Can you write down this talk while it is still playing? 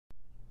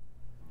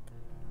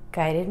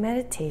guided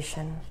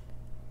meditation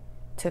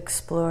to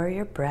explore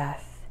your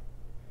breath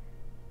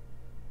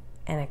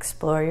and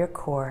explore your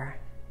core.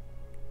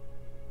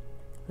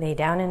 Lay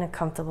down in a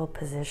comfortable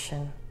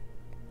position.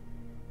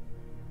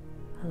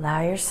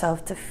 Allow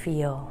yourself to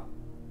feel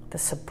the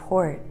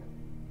support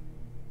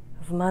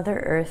of Mother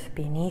Earth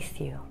beneath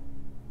you.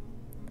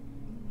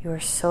 You are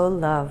so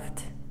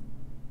loved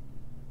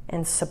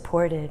and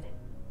supported.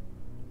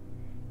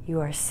 You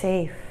are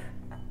safe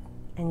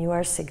and you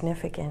are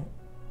significant.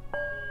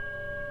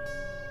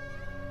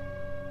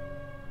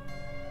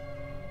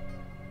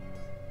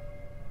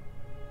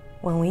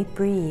 When we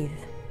breathe,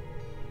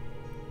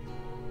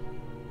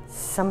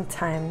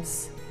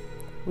 sometimes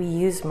we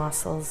use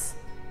muscles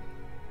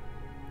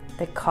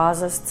that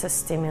cause us to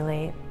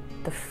stimulate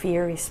the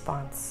fear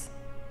response.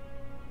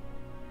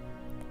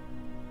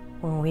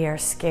 When we are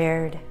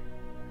scared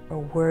or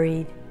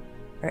worried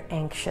or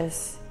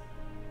anxious,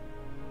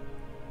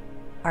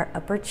 our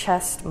upper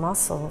chest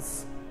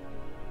muscles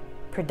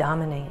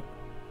predominate.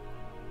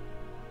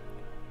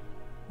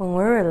 When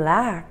we're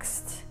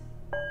relaxed,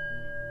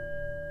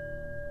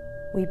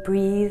 we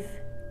breathe,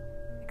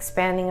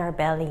 expanding our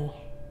belly.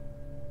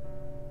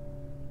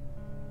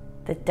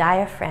 The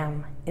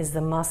diaphragm is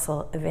the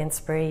muscle of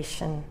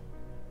inspiration.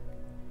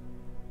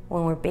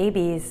 When we're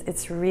babies,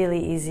 it's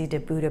really easy to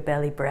Buddha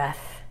belly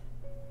breath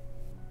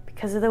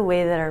because of the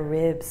way that our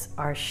ribs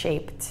are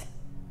shaped.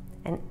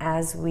 And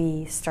as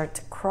we start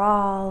to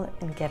crawl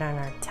and get on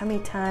our tummy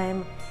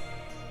time,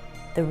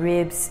 the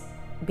ribs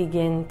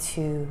begin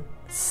to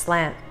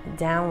slant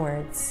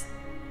downwards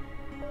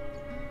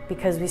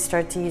because we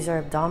start to use our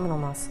abdominal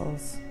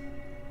muscles.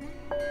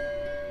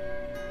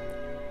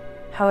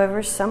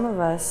 However, some of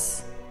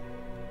us,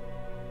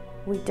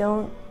 we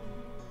don't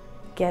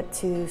get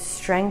to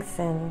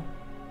strengthen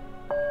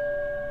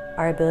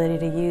our ability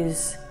to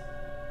use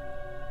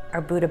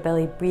our Buddha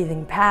belly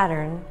breathing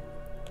pattern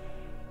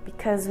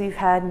because we've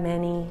had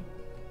many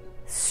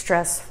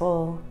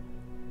stressful,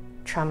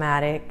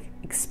 traumatic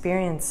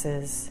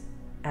experiences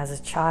as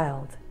a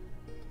child.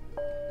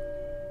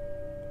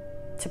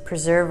 To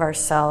preserve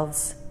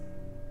ourselves,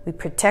 we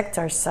protect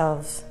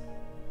ourselves,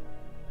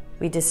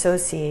 we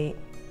dissociate,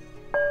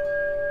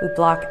 we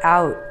block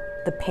out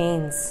the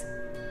pains,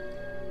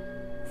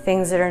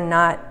 things that are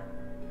not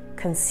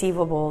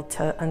conceivable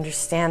to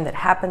understand that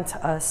happen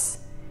to us.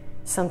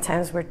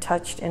 Sometimes we're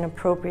touched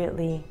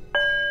inappropriately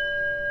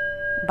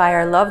by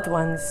our loved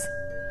ones,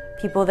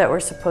 people that we're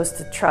supposed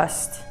to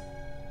trust.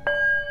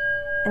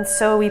 And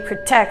so we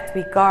protect,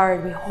 we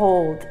guard, we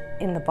hold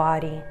in the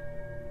body.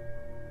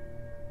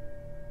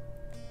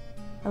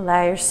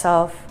 Allow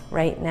yourself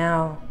right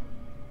now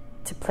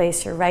to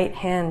place your right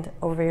hand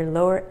over your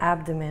lower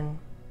abdomen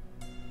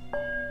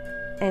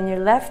and your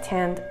left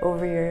hand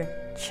over your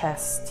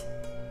chest.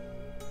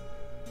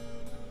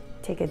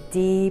 Take a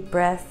deep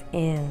breath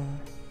in.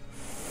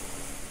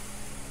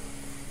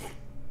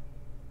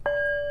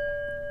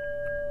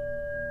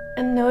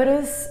 And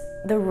notice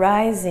the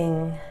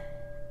rising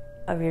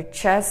of your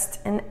chest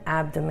and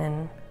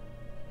abdomen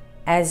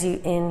as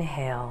you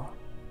inhale.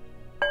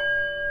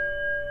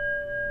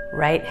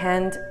 Right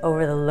hand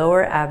over the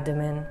lower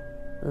abdomen,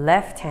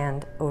 left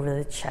hand over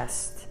the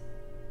chest.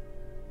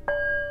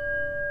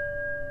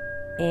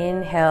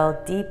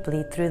 Inhale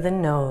deeply through the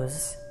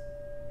nose,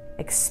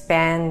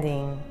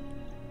 expanding.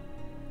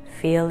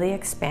 Feel the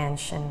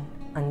expansion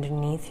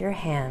underneath your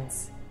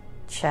hands,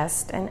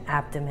 chest and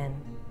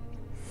abdomen.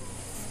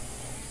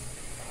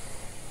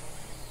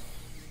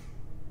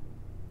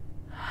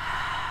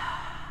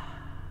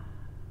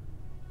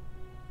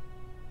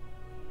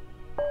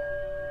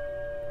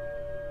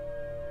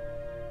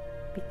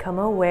 Become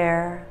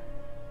aware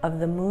of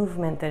the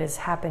movement that is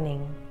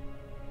happening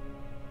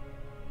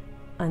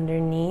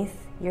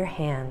underneath your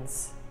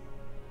hands,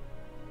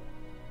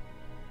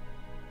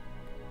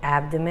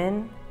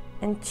 abdomen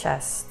and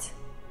chest.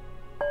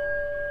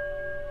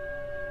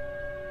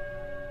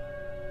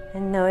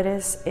 And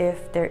notice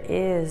if there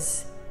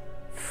is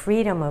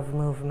freedom of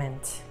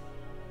movement,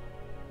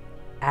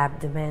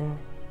 abdomen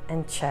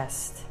and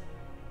chest.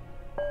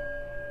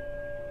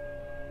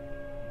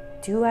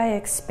 Do I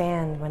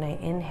expand when I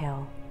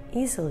inhale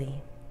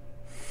easily?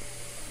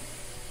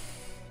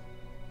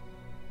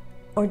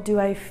 Or do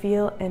I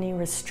feel any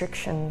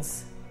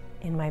restrictions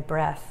in my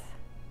breath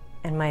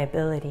and my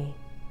ability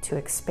to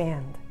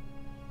expand?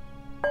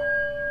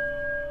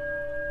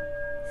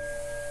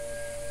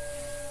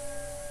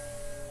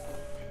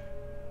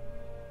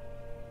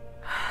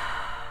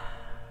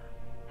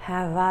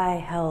 Have I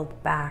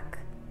held back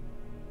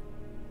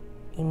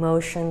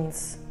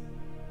emotions?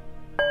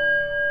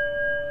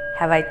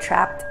 Have I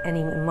trapped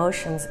any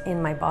emotions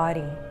in my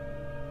body,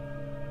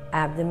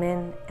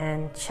 abdomen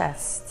and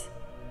chest?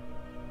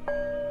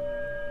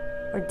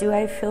 Or do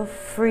I feel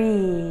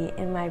free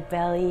in my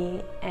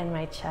belly and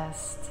my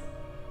chest,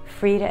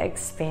 free to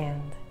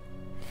expand?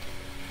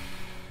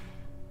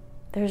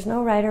 There's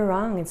no right or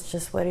wrong, it's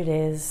just what it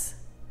is.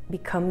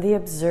 Become the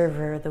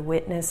observer, the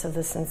witness of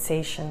the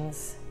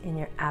sensations in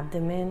your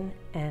abdomen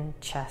and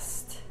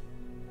chest.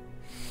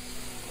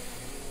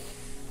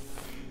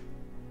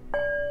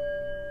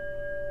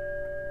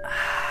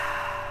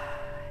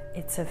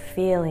 It's a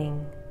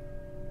feeling.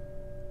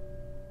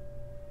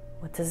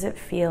 What does it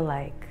feel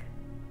like?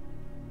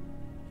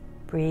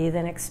 Breathe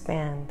and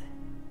expand.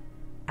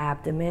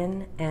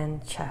 Abdomen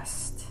and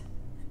chest.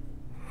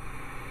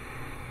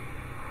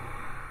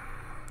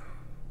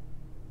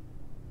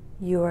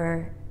 You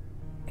are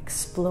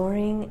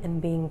exploring and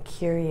being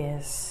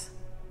curious.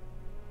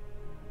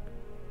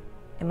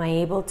 Am I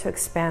able to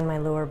expand my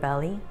lower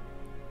belly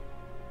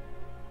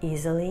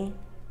easily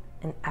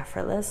and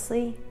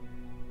effortlessly?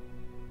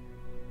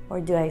 Or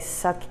do I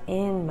suck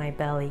in my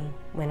belly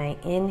when I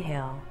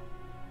inhale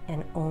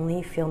and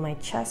only feel my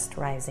chest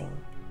rising?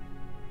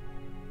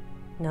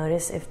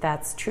 Notice if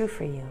that's true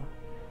for you.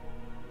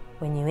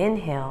 When you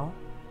inhale,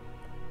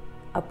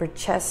 upper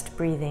chest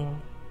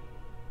breathing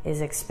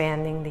is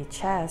expanding the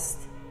chest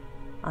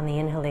on the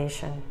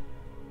inhalation,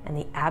 and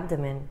the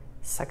abdomen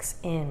sucks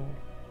in.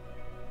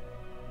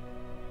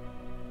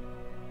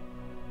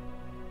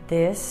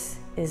 This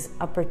is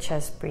upper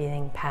chest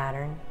breathing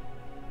pattern.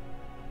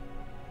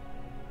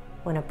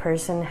 When a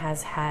person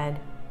has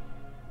had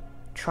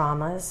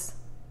traumas,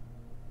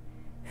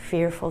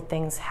 fearful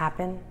things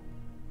happen,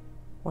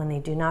 when they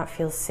do not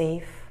feel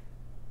safe,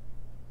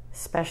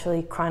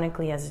 especially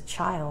chronically as a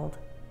child,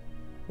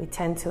 we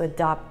tend to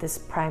adopt this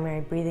primary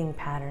breathing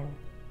pattern.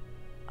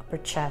 Upper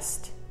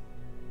chest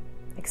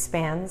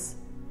expands,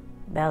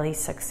 belly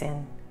sucks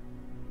in.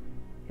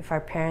 If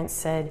our parents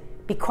said,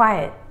 "Be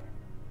quiet,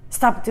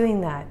 stop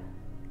doing that,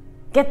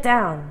 get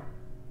down,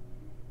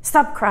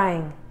 stop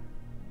crying,"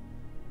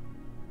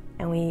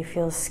 and we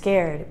feel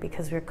scared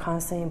because we're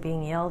constantly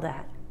being yelled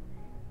at,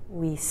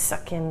 we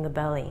suck in the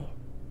belly,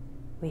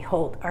 we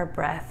hold our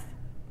breath,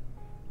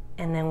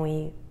 and then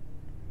we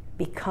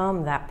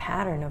become that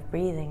pattern of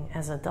breathing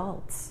as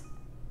adults,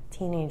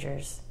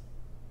 teenagers.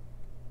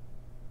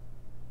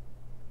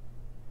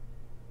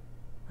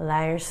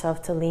 Allow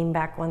yourself to lean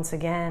back once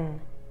again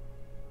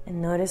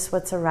and notice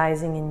what's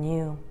arising in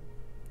you.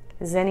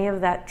 Is any of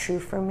that true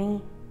for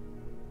me?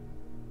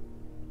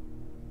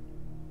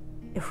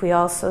 If we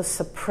also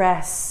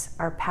suppress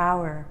our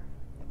power,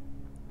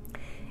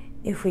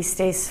 if we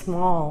stay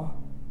small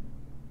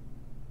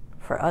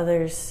for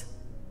others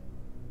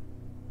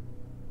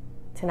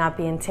to not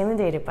be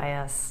intimidated by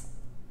us,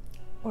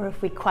 or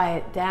if we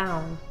quiet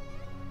down,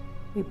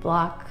 we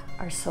block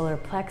our solar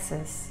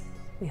plexus,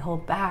 we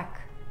hold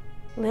back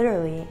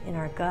literally in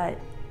our gut,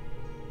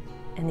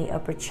 and the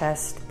upper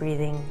chest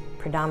breathing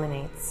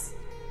predominates.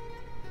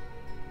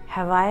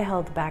 Have I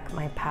held back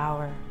my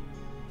power?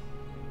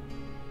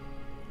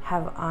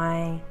 Have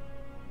I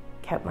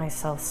kept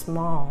myself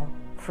small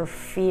for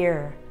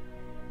fear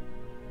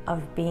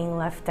of being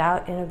left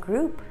out in a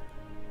group?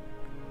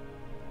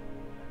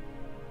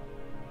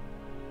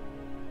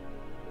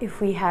 If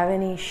we have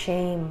any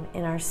shame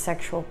in our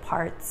sexual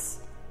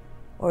parts,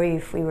 or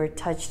if we were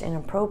touched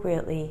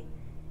inappropriately,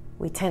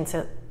 we tend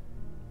to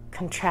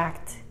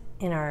contract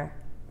in our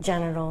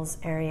genitals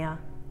area.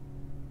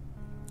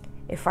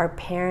 If our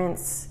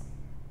parents,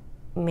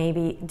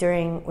 maybe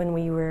when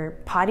we were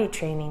potty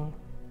training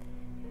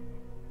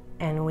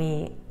and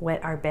we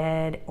wet our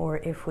bed, or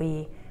if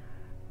we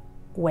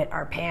wet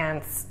our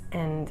pants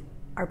and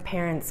our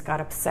parents got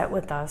upset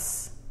with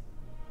us,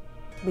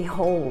 we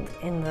hold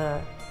in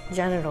the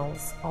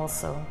genitals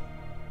also,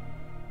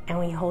 and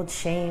we hold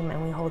shame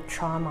and we hold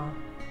trauma.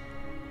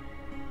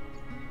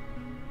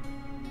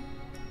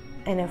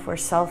 And if we're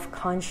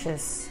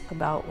self-conscious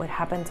about what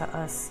happened to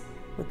us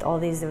with all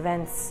these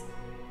events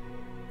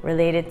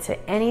related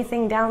to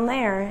anything down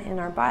there in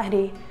our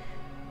body,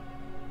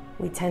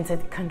 we tend to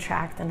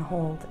contract and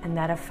hold, and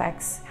that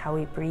affects how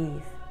we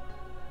breathe.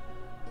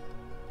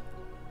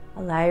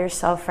 Allow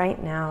yourself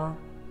right now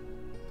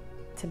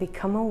to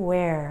become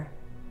aware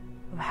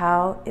of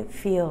how it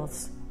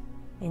feels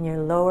in your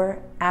lower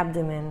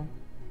abdomen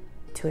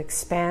to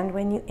expand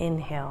when you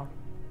inhale.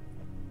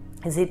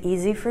 Is it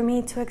easy for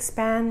me to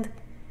expand?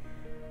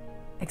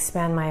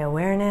 Expand my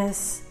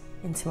awareness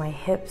into my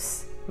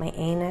hips, my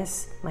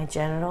anus, my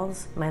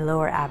genitals, my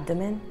lower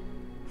abdomen.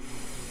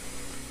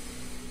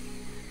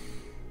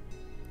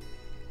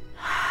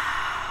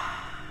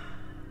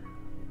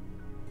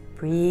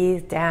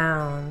 Breathe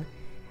down.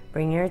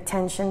 Bring your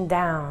attention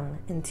down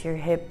into your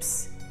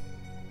hips,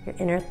 your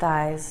inner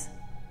thighs,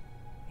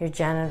 your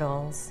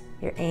genitals,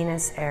 your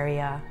anus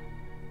area,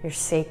 your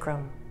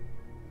sacrum.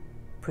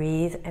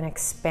 Breathe and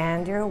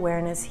expand your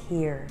awareness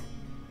here.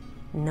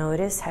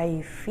 Notice how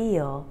you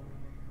feel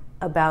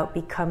about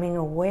becoming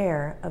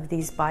aware of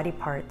these body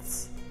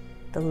parts: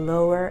 the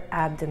lower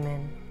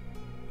abdomen,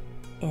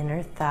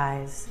 inner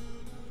thighs,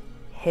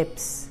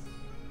 hips,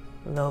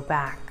 low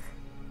back.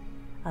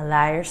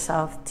 Allow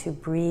yourself to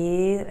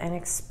breathe and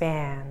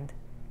expand,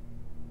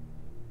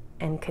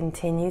 and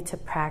continue to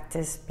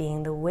practice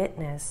being the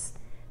witness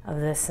of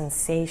the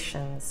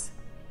sensations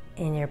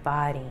in your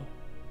body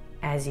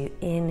as you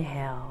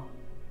inhale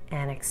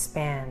and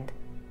expand.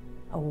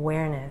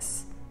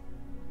 Awareness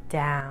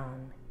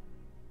down.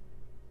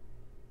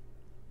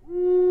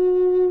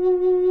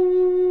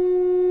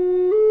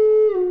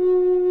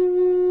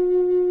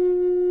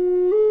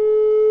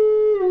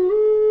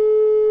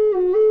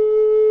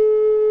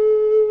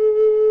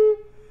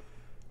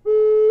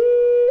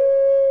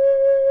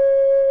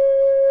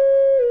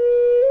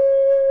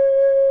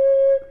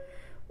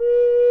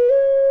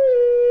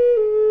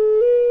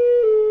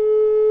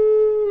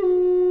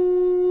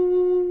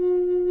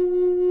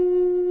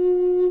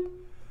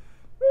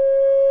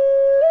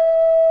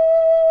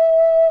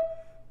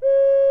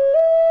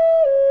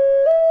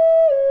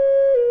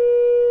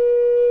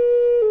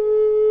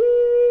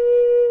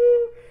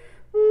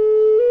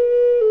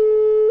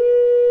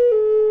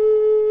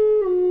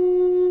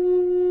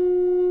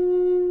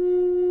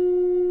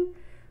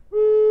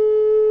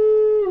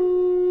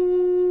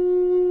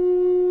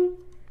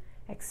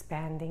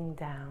 expanding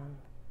down,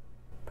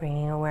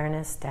 bringing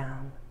awareness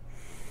down.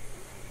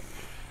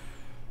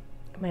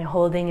 Am I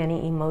holding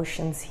any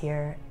emotions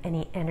here,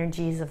 any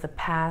energies of the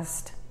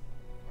past?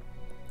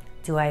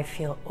 Do I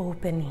feel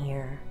open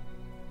here?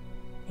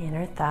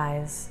 Inner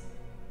thighs,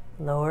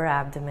 lower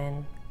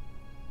abdomen,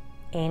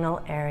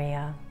 anal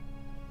area,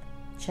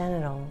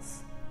 genitals.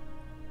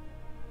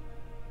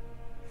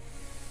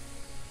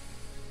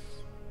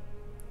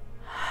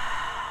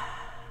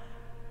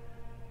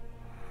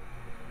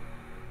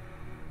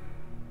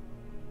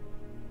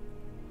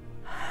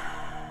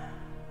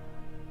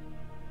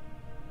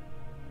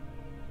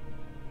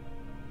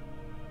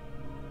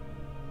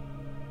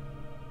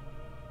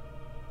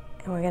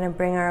 And we're going to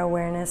bring our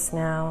awareness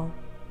now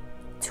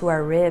to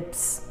our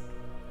ribs,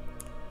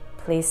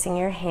 placing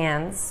your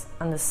hands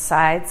on the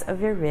sides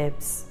of your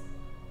ribs,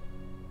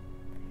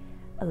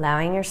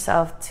 allowing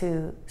yourself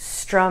to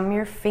strum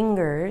your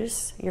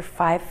fingers, your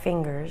 5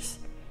 fingers,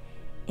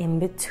 in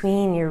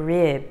between your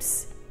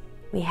ribs.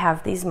 We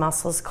have these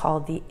muscles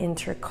called the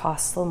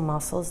intercostal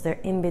muscles. They're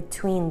in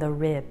between the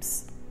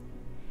ribs.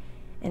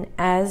 And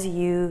as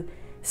you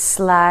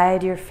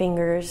slide your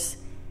fingers,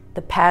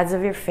 the pads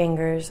of your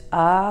fingers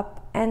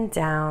up and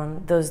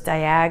down those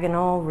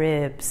diagonal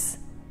ribs,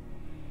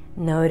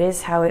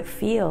 notice how it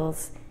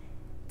feels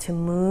to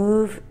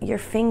move your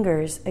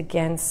fingers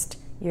against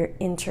your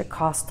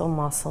intercostal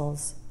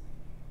muscles.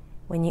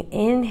 When you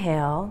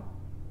inhale,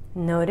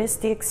 notice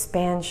the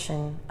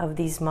expansion of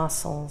these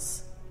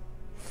muscles.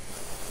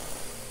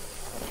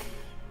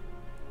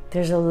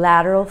 There's a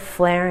lateral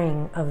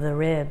flaring of the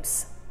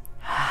ribs.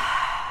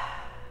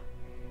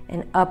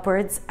 And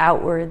upwards,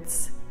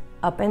 outwards,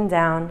 up and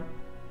down,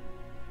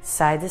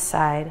 side to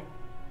side,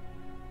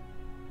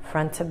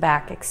 front to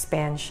back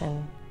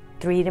expansion,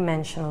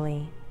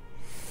 3-dimensionally.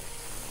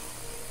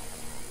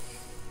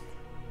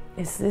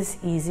 Is this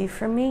easy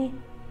for me?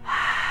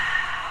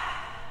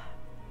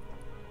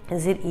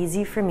 Is it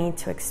easy for me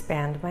to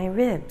expand my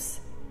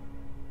ribs?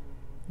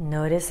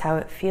 Notice how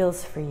it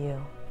feels for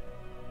you.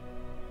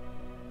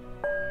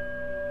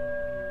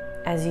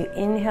 As you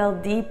inhale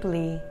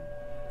deeply,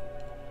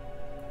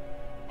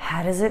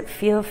 how does it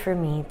feel for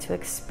me to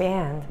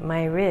expand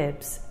my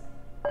ribs?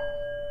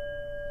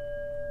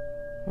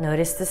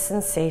 Notice the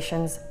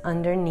sensations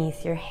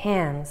underneath your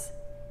hands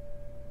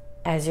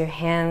as your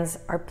hands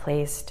are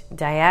placed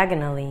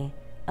diagonally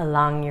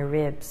along your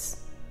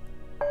ribs,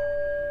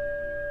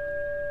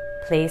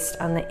 placed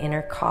on the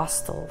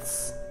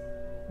intercostals,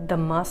 the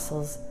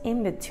muscles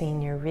in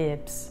between your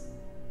ribs.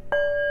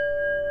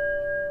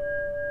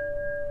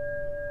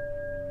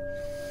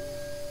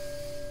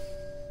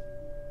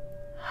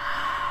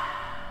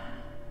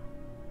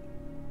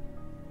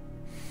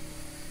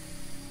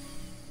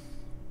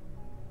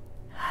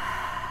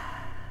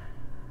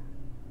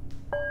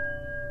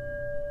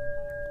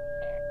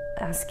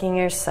 Asking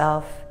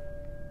yourself,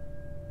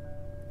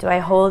 do I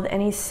hold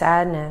any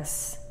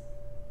sadness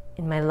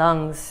in my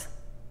lungs?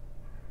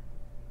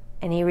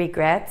 Any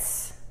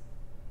regrets?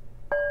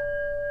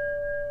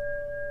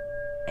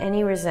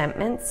 Any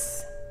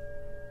resentments?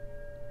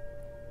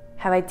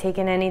 Have I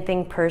taken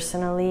anything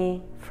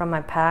personally from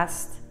my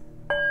past?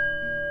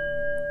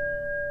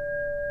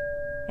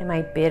 Am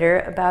I bitter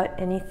about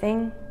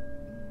anything?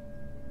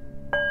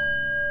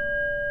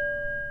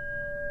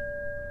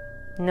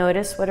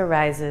 Notice what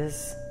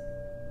arises.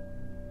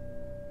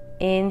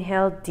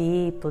 Inhale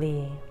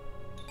deeply.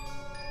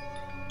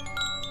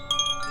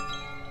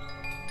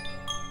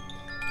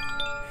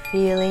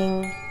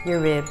 Feeling your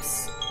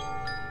ribs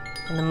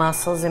and the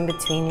muscles in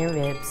between your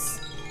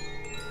ribs.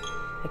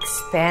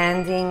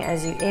 Expanding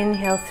as you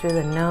inhale through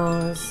the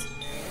nose.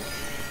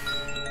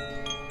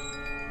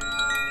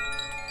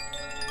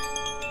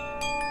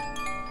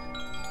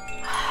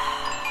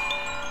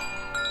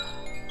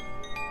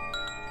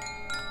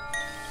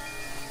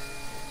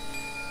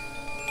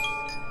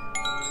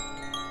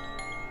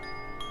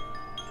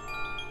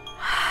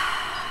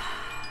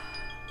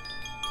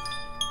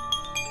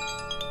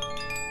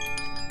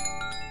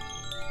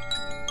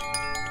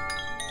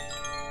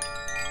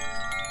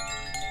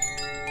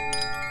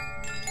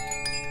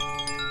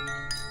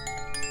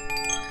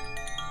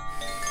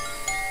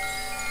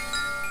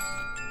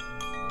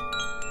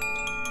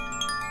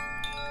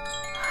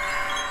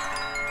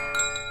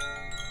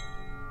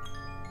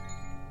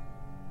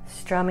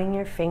 Strumming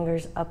your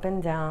fingers up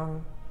and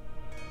down,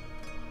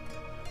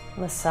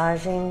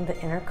 massaging the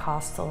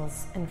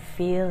intercostals and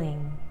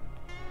feeling,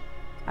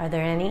 are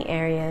there any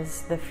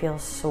areas that feel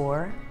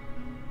sore,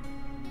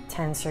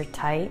 tense or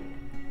tight?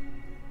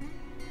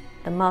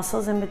 The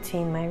muscles in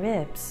between my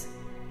ribs,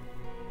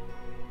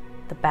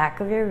 the back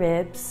of your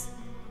ribs,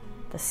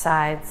 the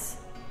sides,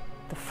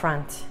 the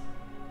front.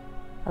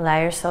 Allow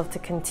yourself to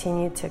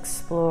continue to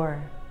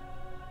explore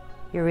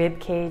your rib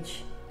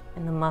cage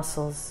and the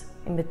muscles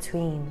in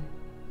between.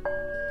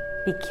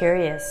 Be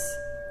curious.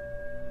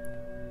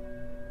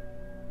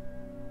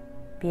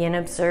 Be an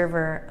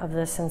observer of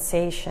the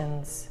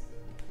sensations.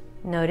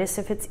 Notice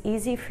if it's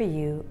easy for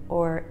you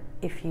or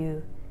if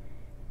you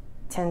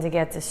tend to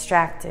get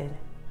distracted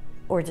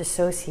or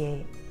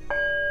dissociate.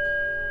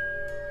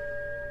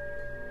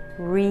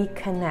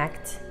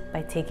 Reconnect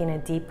by taking a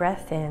deep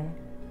breath in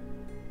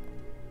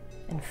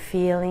and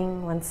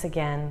feeling once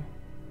again,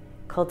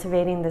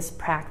 cultivating this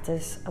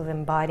practice of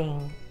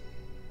embodying,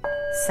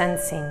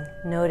 sensing,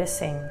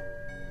 noticing,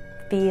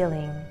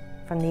 feeling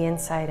from the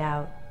inside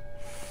out.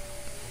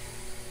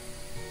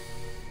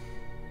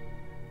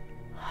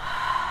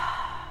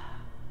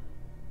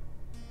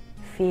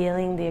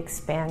 Feeling the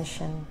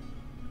expansion,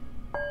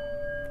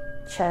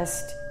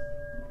 chest,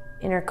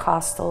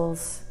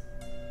 intercostals,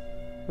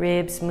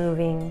 ribs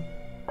moving.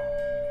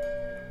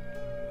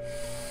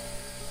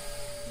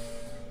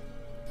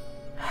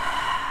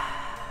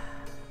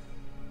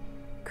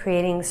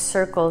 Creating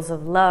circles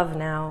of love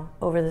now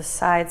over the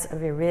sides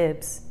of your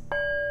ribs.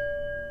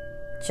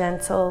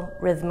 Gentle,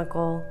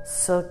 rhythmical,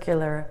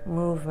 circular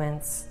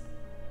movements.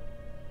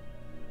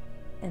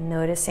 And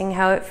noticing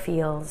how it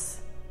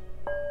feels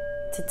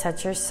to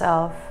touch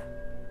yourself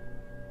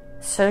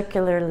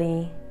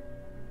circularly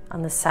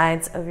on the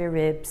sides of your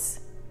ribs,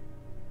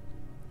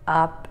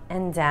 up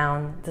and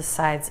down the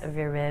sides of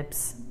your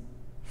ribs.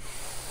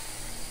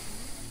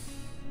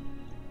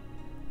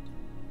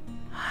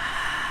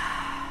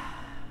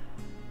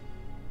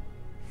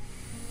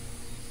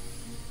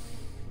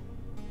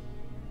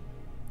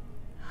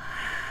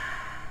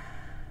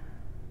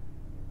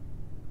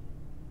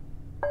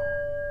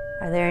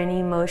 Are there any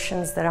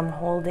emotions that I'm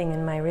holding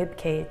in my rib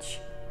cage,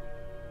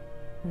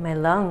 in my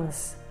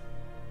lungs?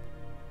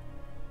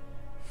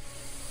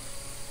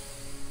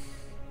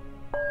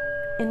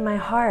 In my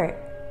heart?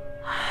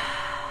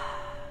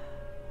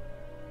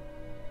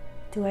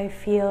 Do I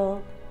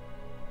feel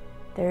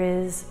there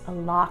is a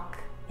lock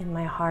in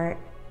my heart?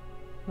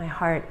 My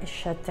heart is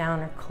shut down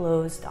or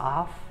closed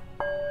off?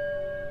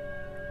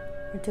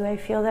 Or do I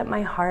feel that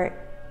my heart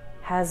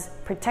has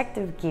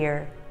protective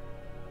gear?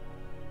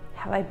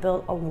 Have I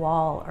built a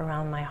wall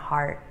around my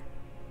heart?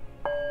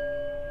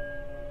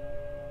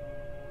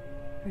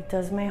 Or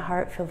does my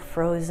heart feel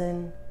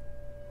frozen?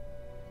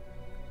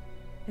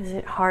 Is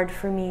it hard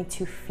for me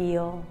to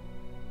feel?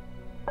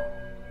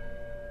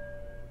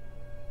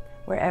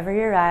 Wherever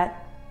you're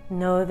at,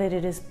 know that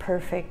it is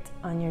perfect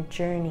on your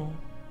journey.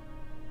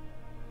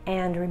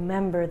 And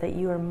remember that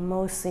you are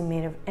mostly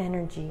made of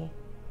energy.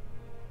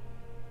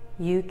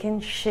 You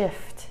can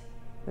shift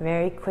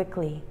very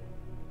quickly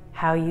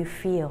how you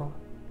feel.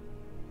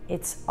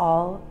 It's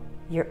all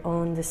your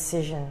own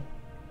decision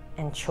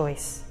and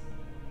choice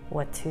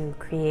what to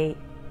create.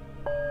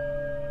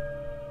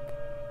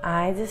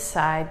 I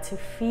decide to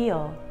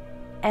feel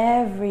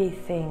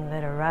everything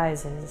that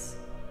arises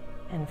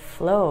and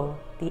flow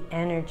the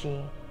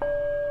energy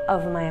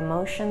of my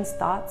emotions,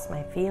 thoughts,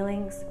 my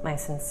feelings, my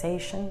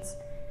sensations.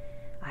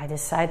 I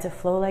decide to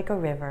flow like a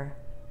river.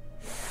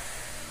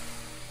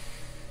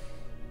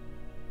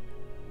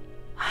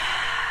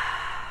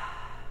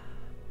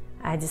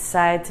 I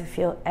decide to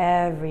feel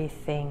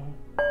everything.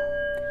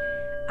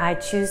 I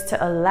choose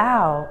to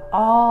allow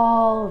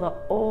all the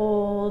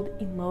old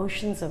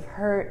emotions of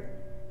hurt,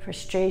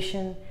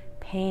 frustration,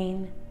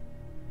 pain,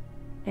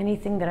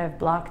 anything that I've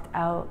blocked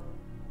out,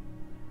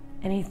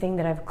 anything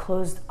that I've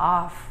closed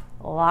off,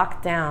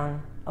 locked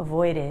down,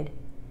 avoided,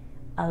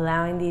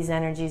 allowing these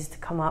energies to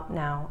come up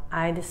now.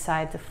 I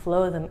decide to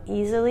flow them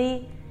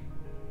easily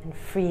and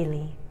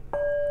freely.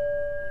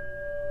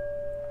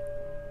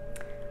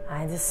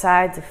 I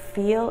decide to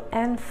feel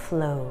and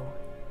flow.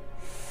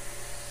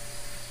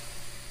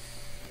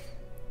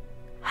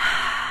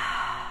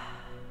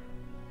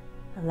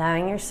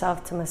 Allowing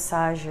yourself to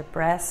massage your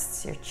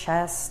breasts, your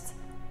chest,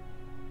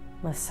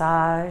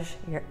 massage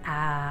your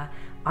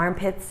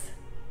armpits,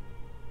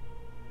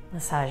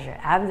 massage your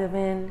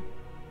abdomen,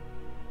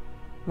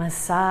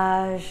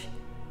 massage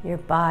your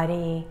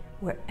body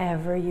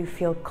wherever you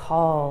feel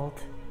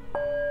called.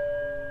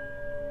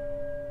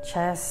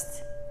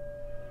 Chest,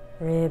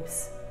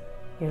 ribs,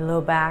 your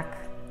low back.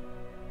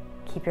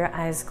 Keep your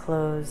eyes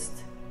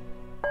closed.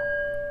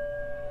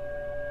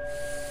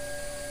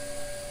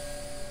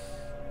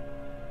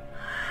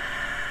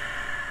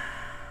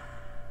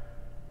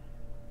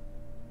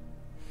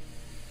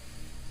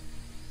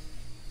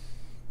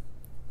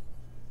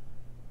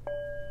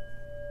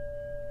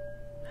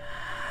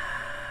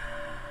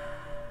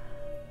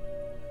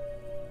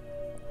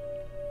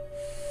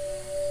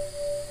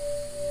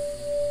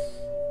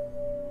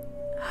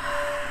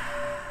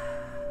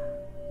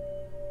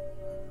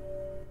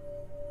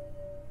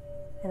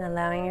 And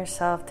allowing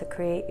yourself to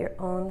create your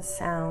own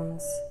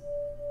sounds.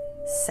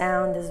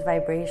 Sound is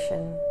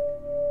vibration.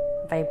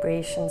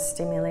 Vibration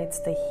stimulates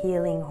the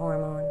healing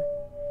hormone.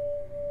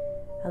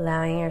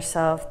 Allowing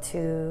yourself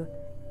to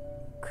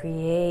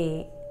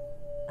create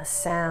a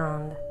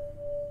sound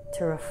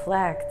to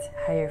reflect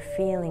how you're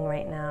feeling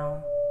right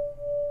now.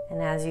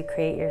 And as you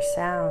create your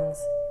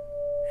sounds,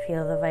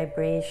 feel the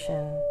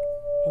vibration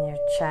in your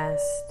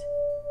chest,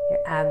 your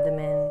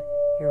abdomen,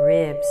 your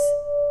ribs.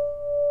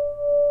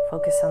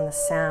 Focus on the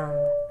sound.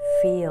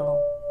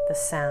 Feel the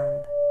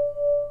sound.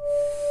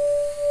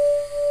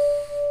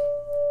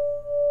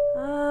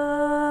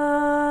 Ah.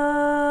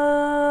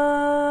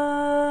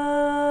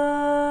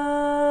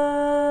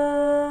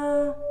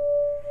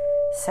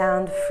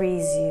 Sound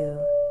frees you.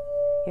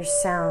 Your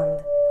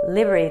sound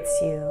liberates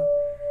you.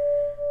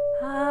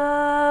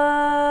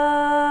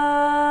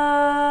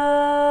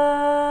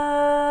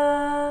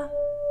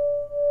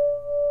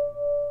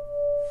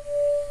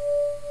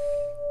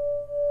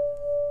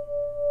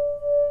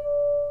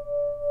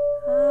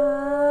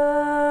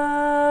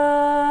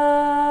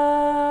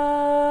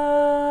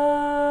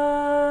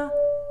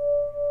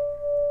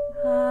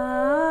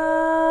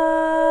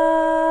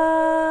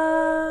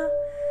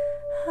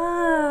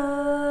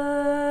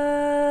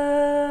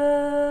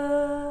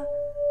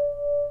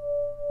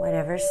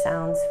 Whatever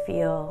sounds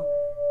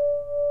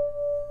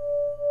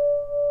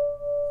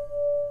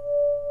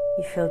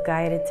you feel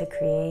guided to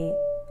create,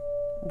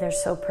 they're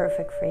so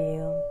perfect for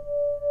you.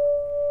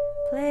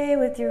 Play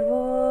with your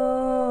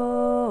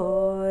voice.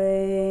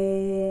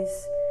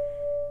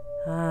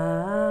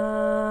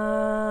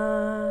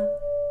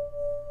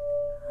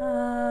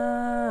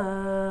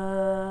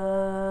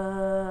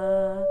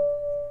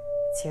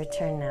 It's your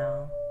turn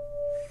now.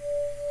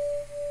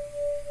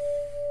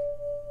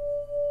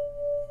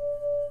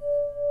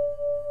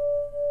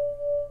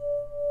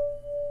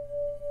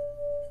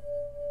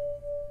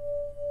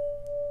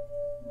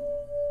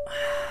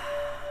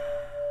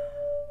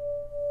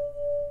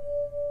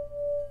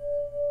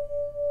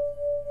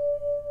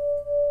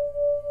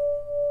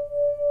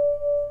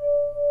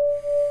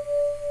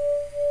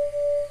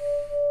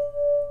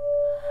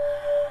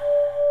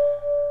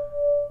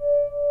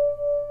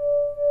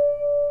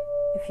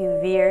 If you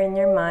veer in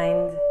your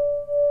mind,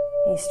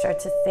 you start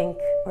to think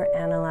or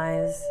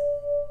analyze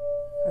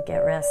or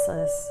get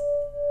restless,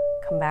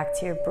 come back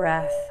to your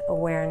breath,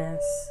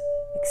 awareness,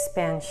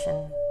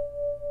 expansion.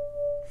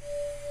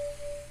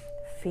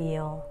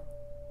 Feel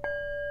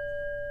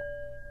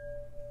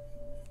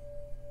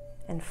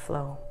and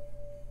flow.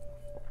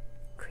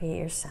 Create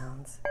your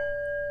sounds.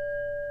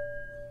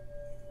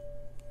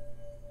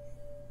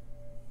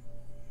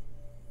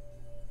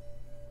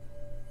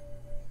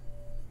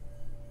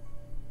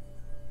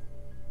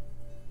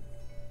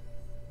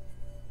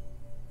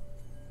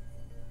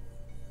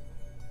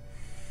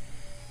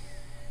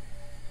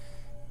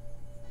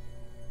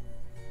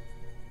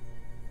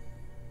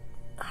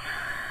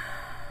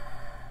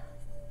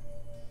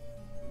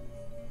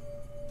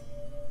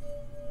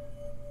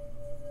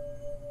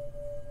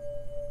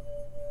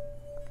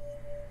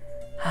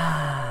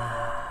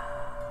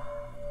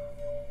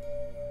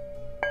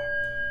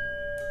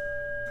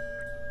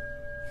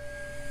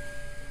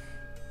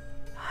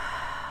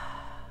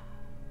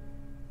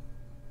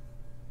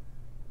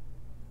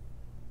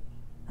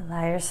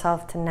 Allow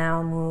yourself to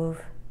now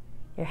move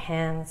your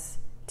hands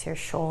to your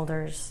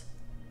shoulders,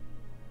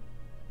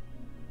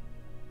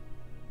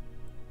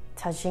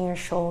 touching your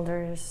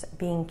shoulders,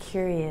 being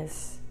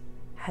curious.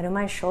 How do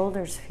my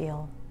shoulders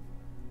feel?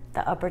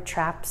 The upper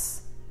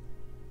traps.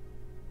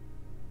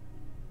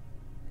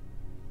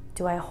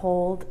 Do I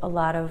hold a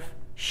lot of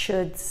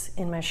shoulds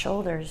in my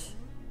shoulders?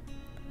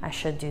 I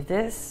should do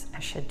this, I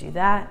should do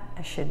that,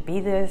 I should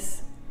be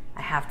this,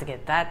 I have to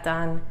get that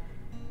done.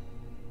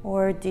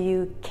 Or do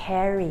you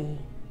carry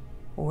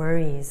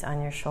worries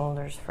on your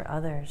shoulders for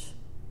others?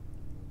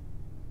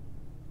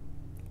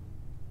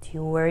 Do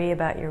you worry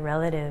about your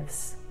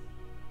relatives,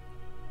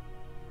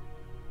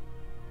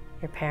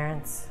 your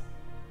parents,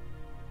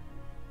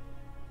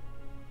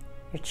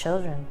 your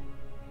children?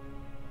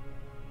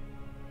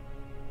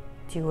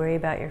 Do you worry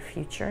about your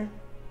future?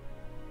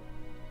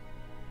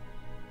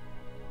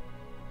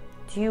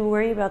 Do you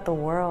worry about the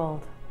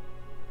world?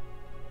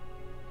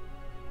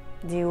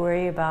 Do you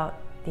worry about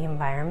the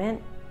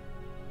environment?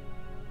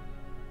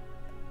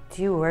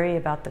 Do you worry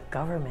about the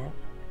government?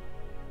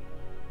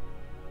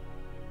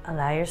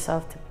 Allow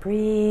yourself to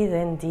breathe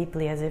in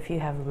deeply as if you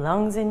have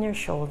lungs in your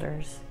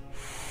shoulders.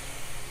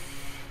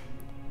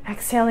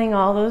 Exhaling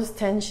all those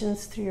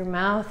tensions through your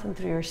mouth and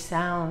through your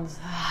sounds.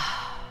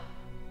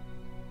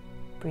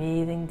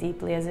 Breathing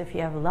deeply as if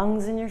you have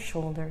lungs in your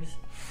shoulders.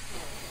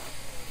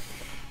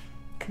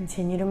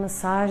 Continue to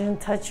massage and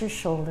touch your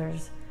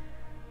shoulders.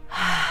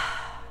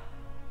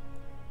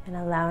 And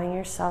allowing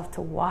yourself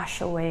to wash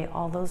away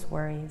all those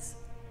worries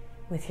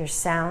with your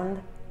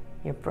sound,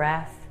 your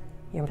breath,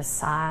 your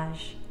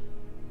massage.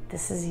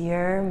 This is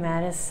your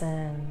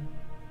medicine.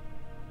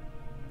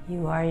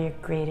 You are your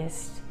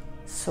greatest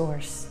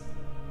source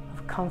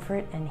of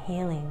comfort and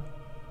healing.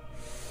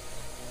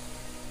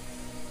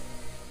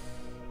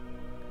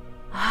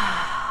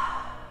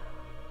 Are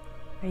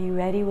you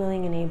ready,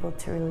 willing, and able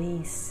to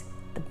release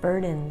the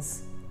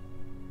burdens,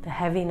 the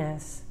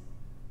heaviness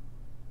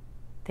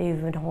that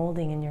you've been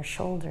holding in your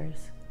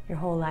shoulders your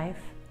whole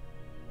life?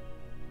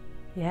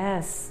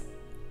 Yes,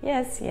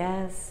 yes,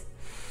 yes.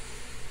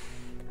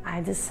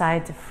 I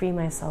decide to free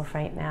myself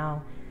right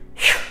now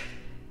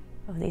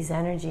of these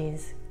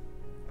energies.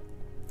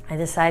 I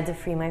decide to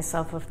free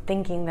myself of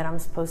thinking that I'm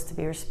supposed to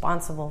be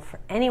responsible for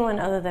anyone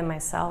other than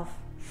myself.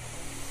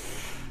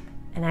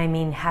 And I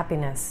mean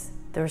happiness,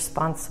 the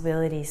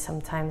responsibility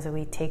sometimes that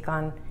we take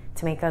on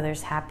to make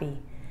others happy.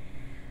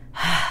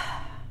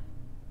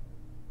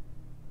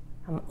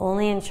 I'm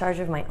only in charge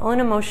of my own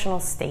emotional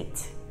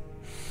state.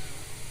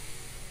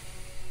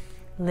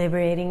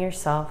 liberating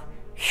yourself,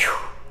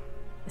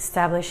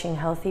 establishing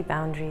healthy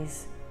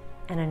boundaries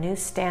and a new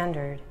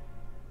standard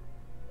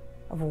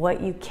of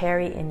what you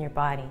carry in your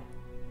body.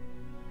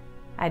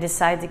 I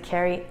decide to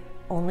carry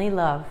only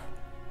love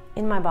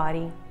in my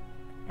body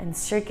and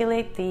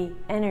circulate the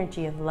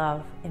energy of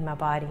love in my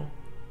body.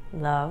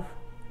 Love,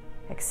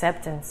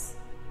 acceptance,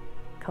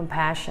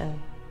 compassion,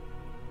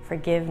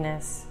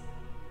 forgiveness,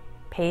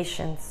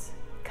 patience,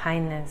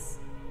 kindness.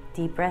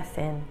 Deep breath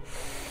in.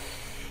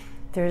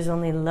 There is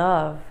only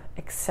love,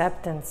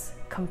 acceptance,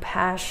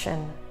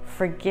 compassion,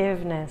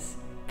 forgiveness,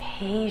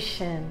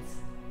 patience,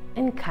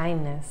 and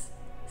kindness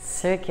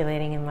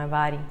circulating in my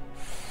body.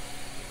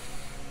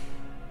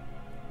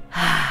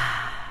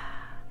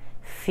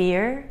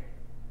 Fear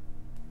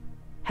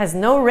has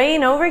no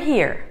reign over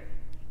here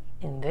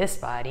in this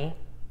body.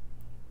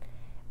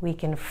 We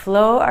can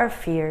flow our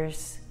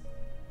fears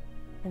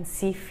and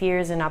see fear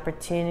as an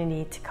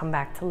opportunity to come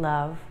back to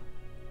love.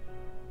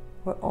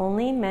 We're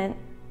only meant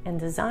and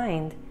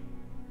designed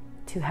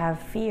to have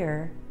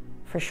fear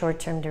for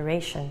short-term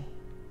duration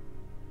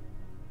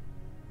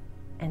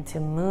and to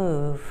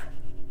move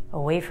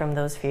away from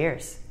those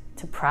fears,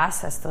 to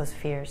process those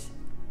fears.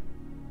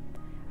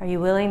 Are you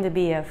willing to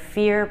be a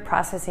fear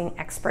processing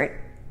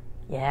expert?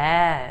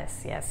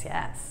 Yes, yes,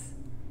 yes.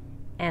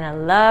 And a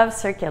love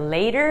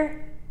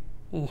circulator?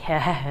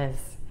 Yes.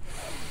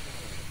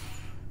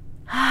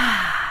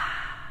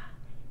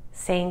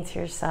 Saying to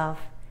yourself,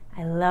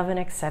 I love and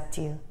accept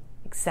you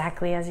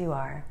exactly as you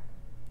are.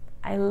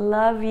 I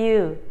love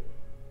you.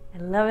 I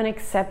love and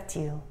accept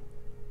you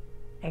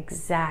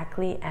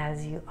exactly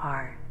as you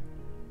are.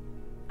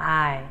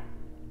 I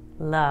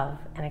love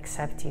and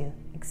accept you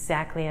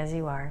exactly as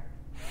you are.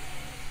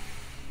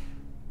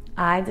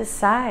 I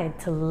decide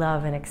to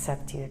love and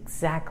accept you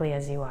exactly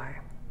as you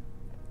are.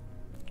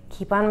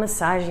 Keep on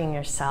massaging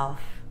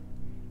yourself,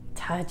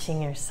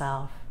 touching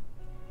yourself.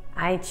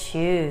 I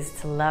choose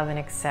to love and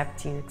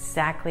accept you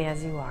exactly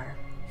as you are.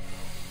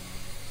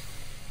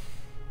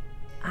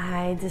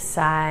 I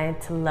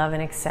decide to love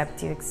and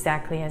accept you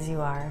exactly as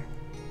you are.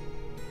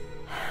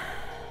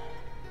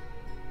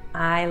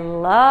 I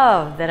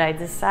love that I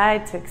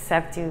decide to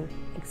accept you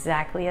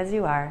exactly as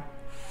you are.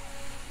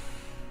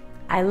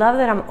 I love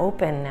that I'm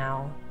open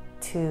now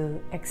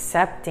to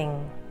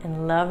accepting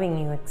and loving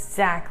you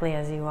exactly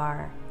as you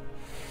are.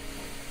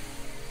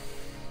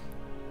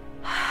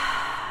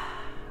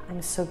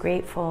 I'm so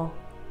grateful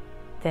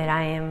that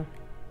I am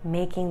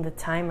making the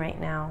time right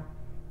now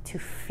to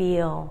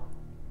feel,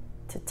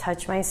 to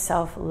touch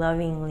myself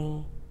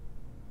lovingly,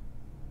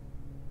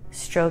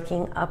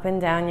 stroking up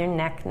and down your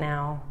neck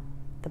now,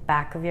 the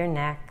back of your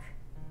neck,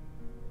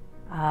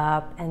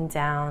 up and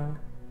down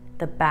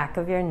the back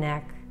of your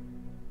neck,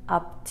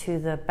 up to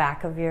the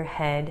back of your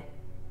head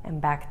and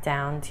back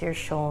down to your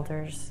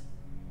shoulders.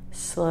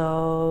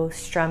 Slow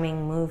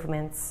strumming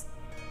movements,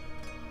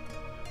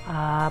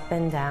 up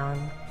and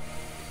down.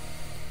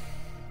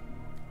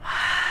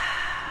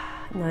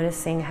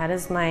 Noticing, how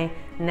does my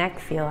neck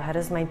feel? How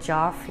does my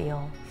jaw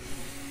feel?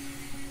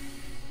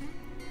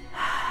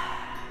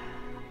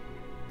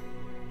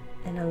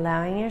 And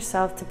allowing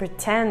yourself to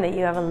pretend that you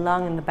have a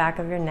lung in the back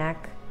of your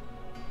neck,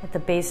 at the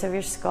base of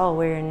your skull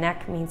where your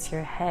neck meets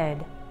your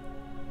head.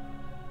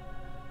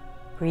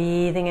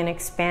 Breathing and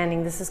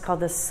expanding. This is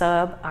called the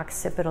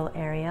suboccipital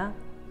area.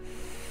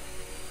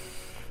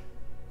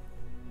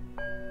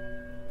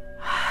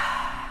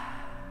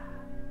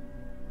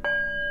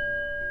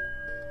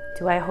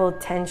 Do I hold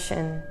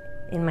tension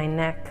in my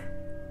neck?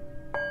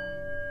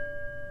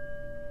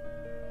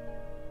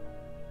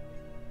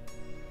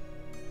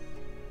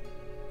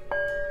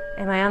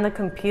 Am I on the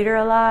computer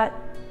a lot?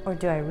 Or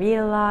do I read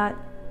a lot?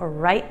 Or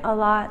write a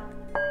lot?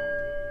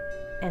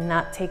 And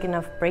not take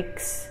enough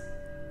breaks?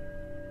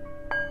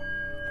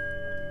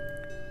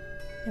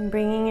 And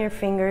bringing your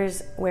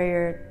fingers where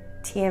your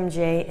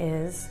TMJ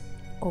is,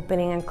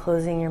 opening and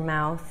closing your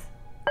mouth.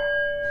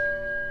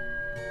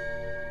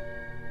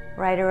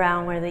 Right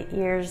around where the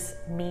ears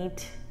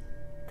meet,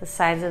 the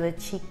sides of the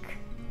cheek.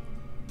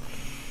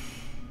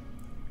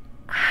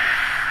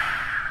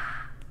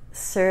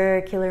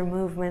 Circular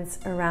movements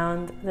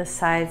around the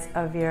sides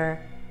of your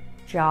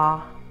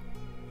jaw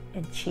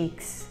and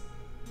cheeks,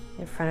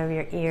 in front of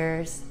your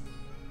ears.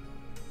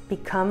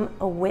 Become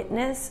a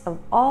witness of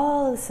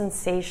all the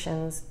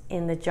sensations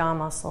in the jaw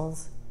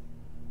muscles.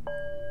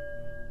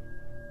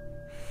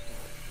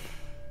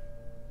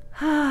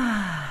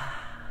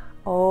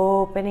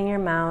 Opening your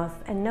mouth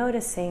and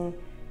noticing,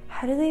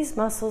 how do these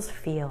muscles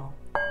feel?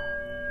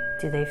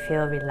 Do they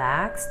feel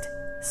relaxed,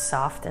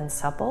 soft and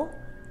supple,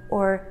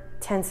 or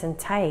tense and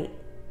tight,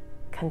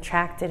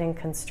 contracted and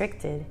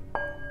constricted?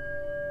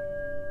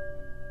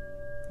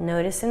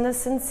 Noticing the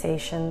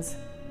sensations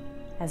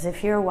as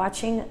if you're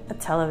watching a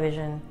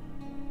television,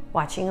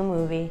 watching a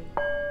movie.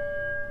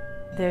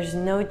 There's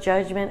no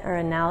judgment or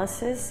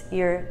analysis.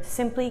 You're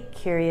simply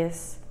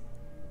curious,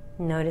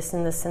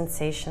 noticing the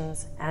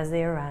sensations as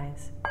they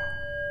arise.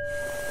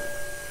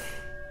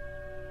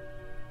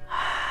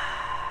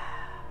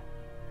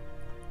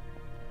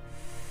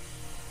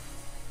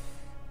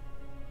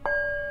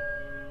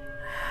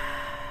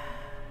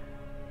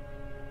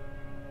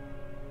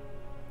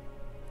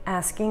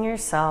 asking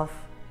yourself,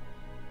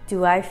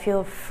 do I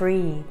feel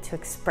free to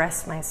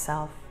express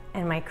myself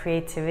and my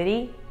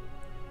creativity,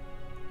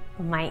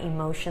 my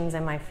emotions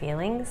and my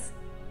feelings?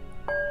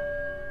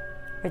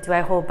 Or do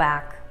I hold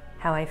back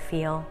how I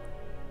feel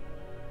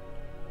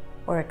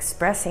or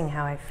expressing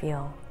how I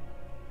feel?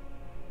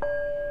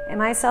 Am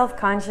I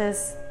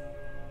self-conscious?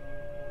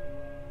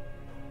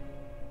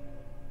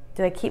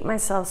 Do I keep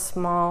myself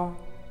small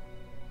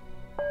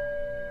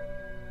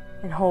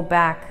and hold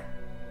back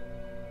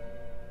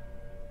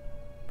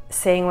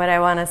saying what I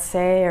want to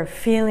say or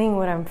feeling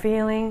what I'm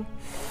feeling?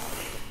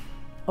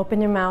 Open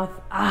your mouth.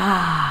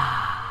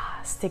 Ah.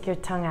 Stick your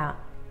tongue out.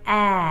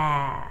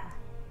 Ah.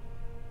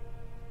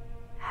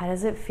 How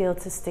does it feel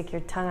to stick your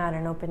tongue out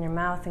and open your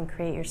mouth and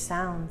create your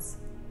sounds?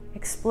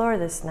 Explore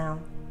this now.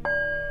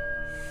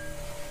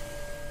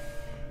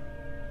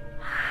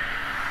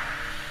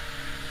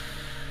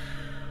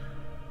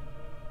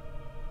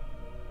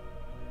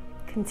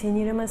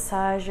 Continue to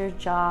massage your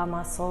jaw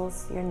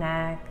muscles, your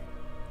neck,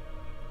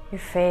 your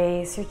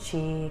face, your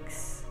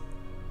cheeks.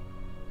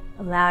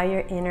 Allow your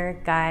inner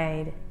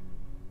guide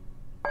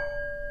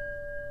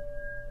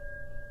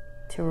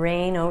to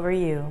reign over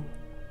you.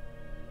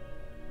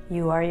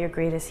 You are your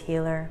greatest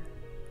healer.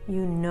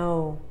 You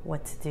know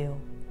what to do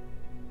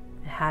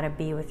and how to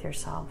be with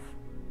yourself.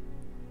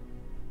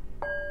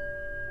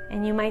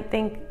 And you might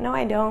think, no,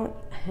 I don't.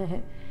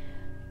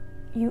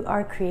 You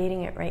are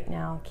creating it right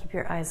now. Keep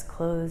your eyes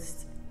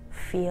closed.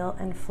 Feel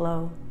and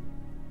flow.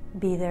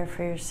 Be there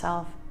for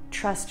yourself.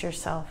 Trust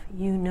yourself.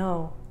 You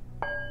know.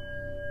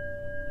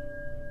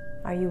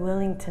 Are you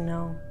willing to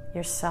know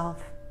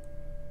yourself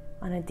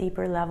on a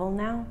deeper level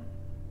now?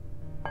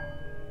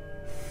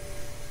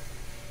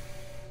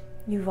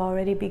 You've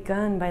already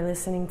begun by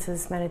listening to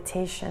this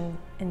meditation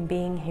and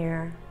being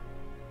here.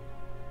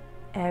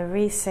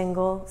 Every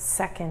single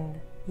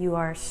second, you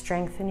are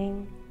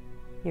strengthening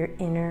your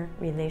inner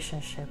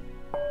relationship.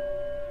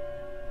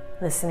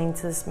 Listening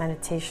to this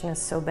meditation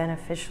is so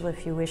beneficial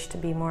if you wish to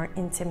be more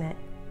intimate,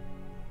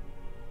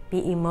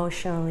 be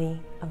emotionally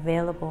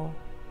available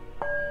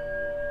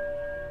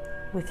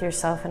with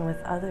yourself and with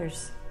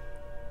others.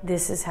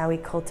 This is how we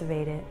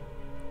cultivate it.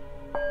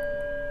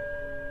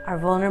 Our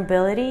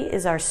vulnerability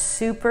is our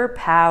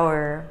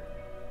superpower.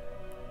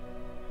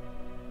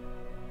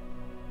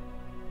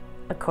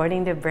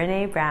 According to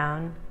Brené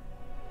Brown,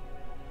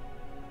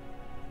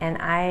 and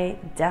I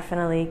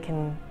definitely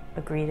can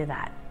agree to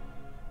that.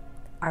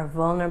 Our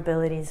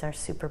vulnerability is our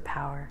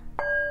superpower.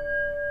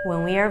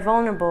 When we are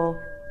vulnerable,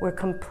 we're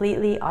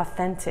completely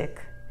authentic.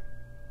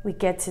 We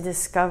get to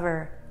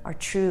discover our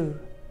true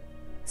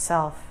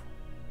self,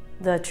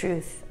 the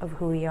truth of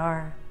who we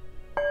are.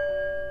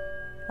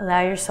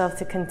 Allow yourself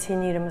to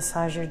continue to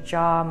massage your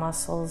jaw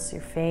muscles,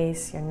 your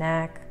face, your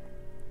neck.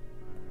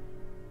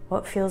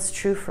 What feels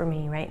true for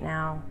me right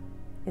now?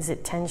 Is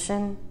it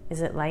tension?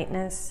 Is it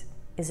lightness?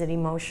 Is it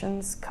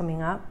emotions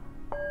coming up?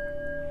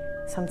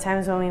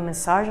 Sometimes when we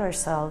massage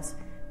ourselves,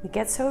 we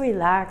get so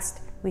relaxed,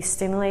 we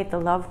stimulate the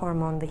love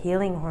hormone, the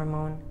healing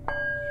hormone,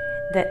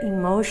 that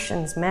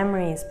emotions,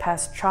 memories,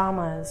 past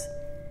traumas,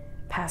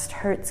 past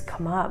hurts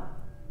come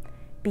up.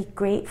 Be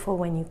grateful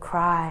when you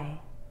cry,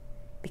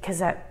 because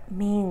that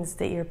means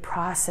that you're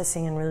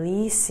processing and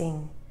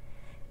releasing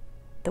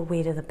the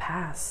weight of the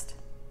past.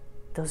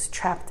 Those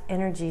trapped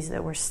energies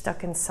that were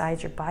stuck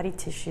inside your body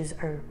tissues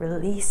are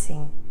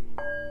releasing.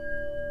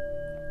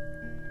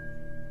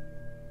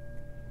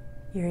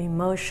 Your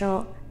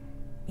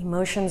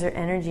emotions are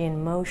energy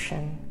in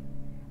motion,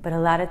 but a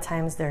lot of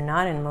times they're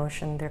not in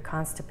motion, they're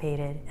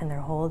constipated and they're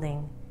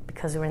holding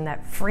because we're in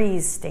that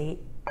freeze state.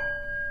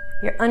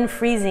 You're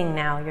unfreezing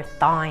now, you're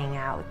thawing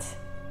out.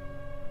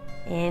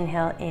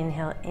 Inhale,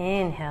 inhale,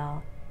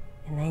 inhale,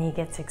 and then you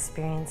get to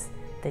experience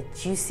the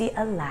juicy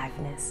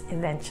aliveness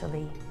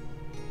eventually.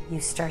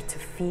 You start to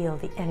feel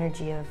the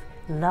energy of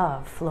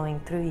love flowing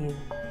through you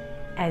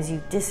as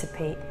you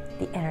dissipate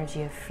the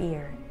energy of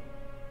fear,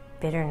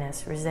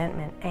 bitterness,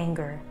 resentment,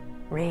 anger,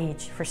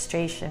 rage,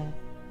 frustration,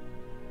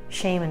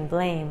 shame and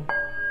blame.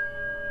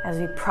 As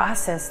we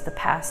process the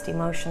past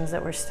emotions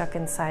that were stuck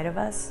inside of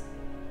us,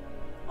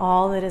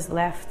 all that is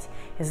left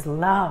is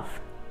love.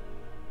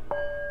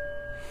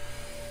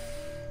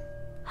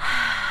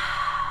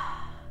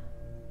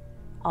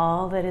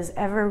 All that is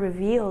ever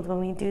revealed when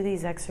we do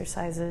these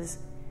exercises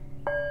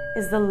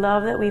is the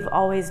love that we've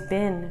always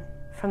been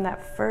from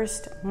that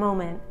first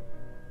moment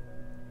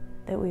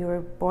that we were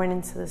born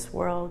into this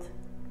world.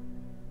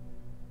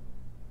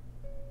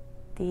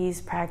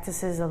 These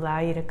practices allow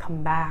you to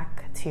come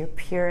back to your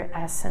pure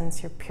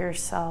essence, your pure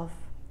self,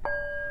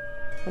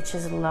 which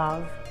is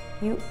love.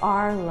 You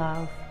are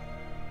love.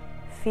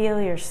 Feel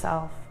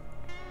yourself.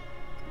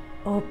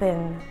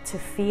 Open to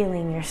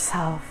feeling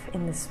yourself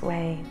in this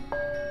way.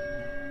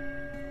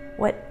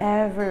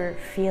 Whatever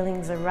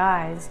feelings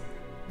arise,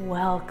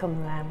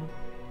 welcome them.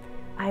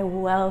 I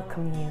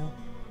welcome you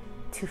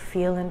to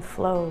feel and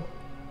flow.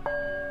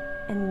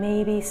 And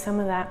maybe some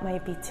of that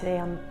might be today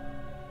I'm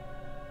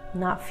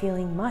not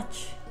feeling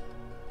much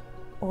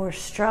or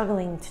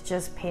struggling to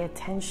just pay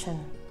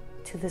attention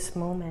to this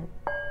moment.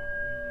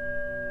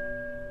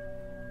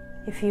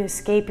 If you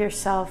escape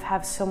yourself,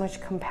 have so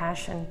much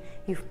compassion,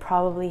 you've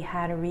probably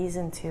had a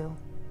reason to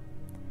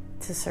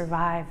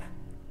survive.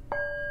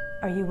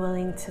 Are you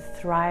willing to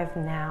thrive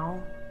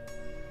now,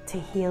 to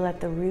heal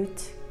at the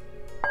root,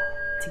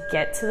 to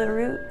get to the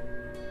root,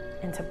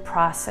 and to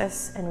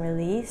process and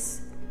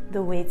release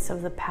the weights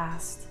of the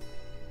past?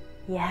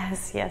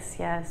 Yes, yes,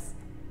 yes.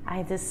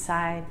 I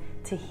decide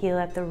to heal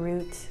at the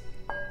root,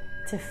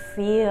 to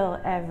feel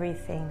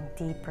everything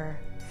deeper.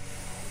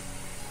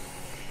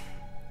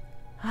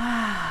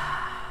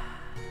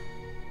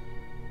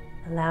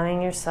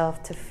 Allowing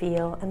yourself to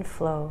feel and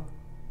flow.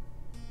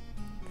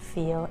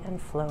 Feel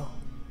and flow.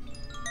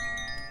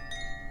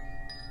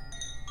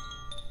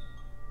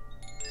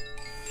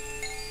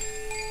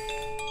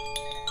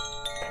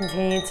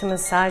 Continue to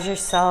massage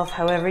yourself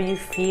however you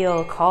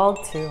feel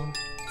called to.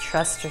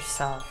 Trust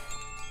yourself.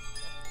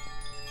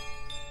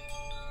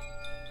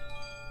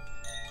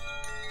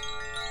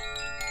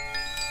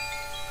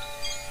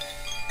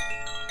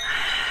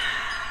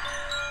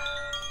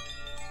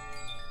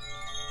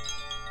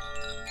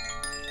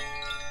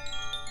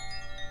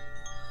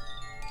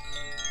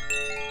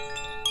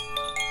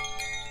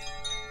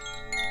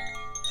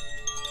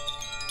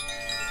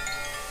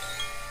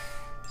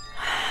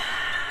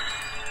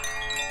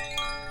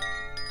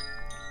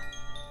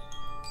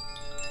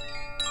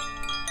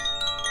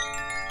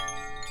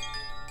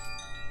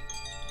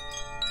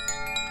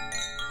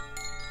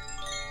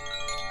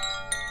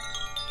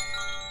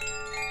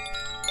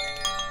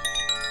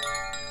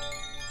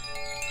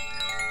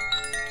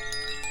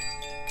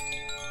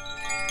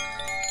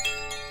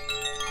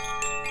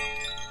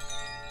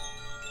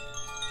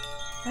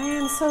 I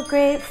am so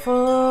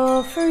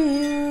grateful for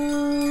you.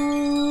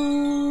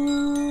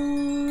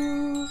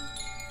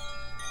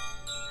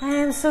 I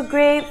am so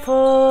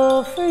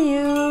grateful for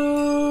you.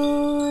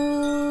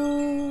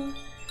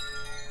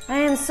 I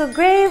am so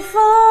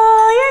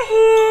grateful you're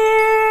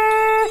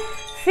here,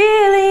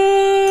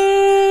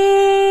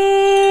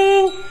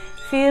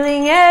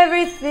 feeling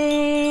everything.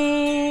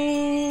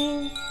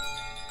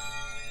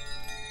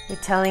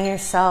 You're telling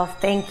yourself,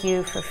 thank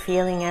you for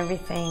feeling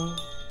everything.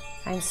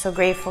 I'm so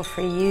grateful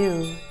for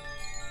you.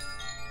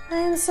 I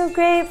am so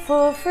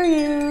grateful for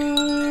you.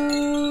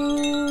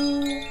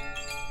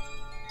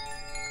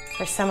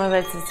 For some of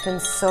us, it's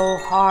been so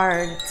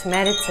hard to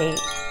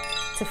meditate,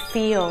 to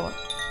feel,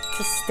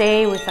 to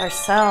stay with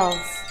ourselves.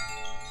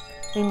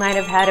 We might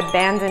have had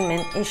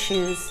abandonment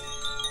issues.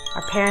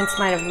 Our parents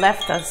might have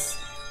left us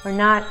or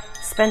not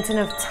spent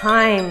enough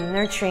time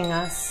nurturing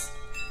us.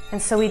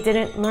 And so we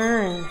didn't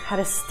learn how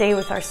to stay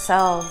with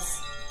ourselves.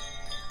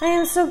 I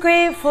am so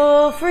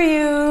grateful for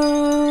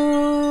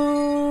you.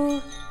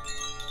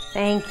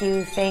 Thank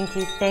you, thank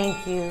you,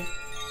 thank you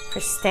for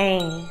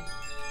staying,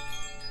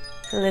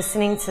 for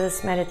listening to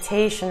this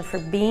meditation, for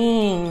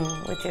being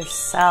with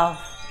yourself,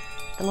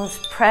 the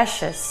most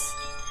precious,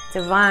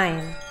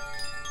 divine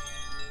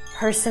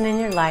person in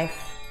your life.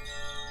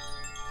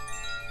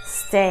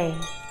 Stay.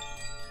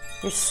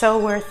 You're so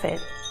worth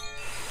it.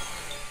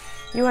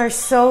 You are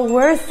so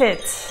worth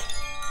it.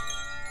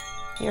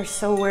 You're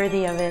so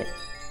worthy of it.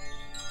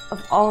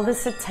 Of all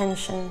this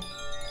attention.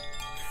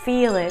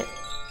 Feel it.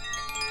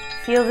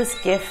 Feel this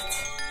gift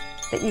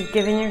that you've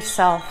given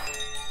yourself.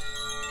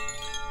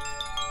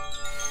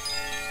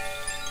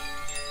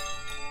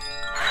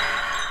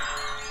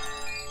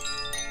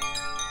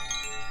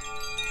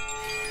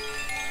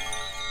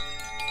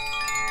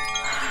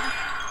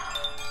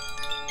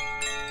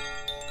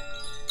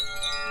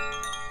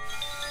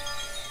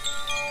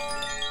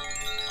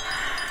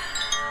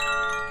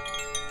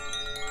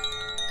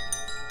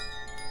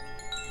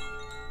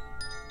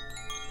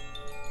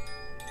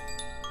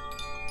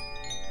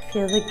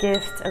 Feel the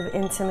gift of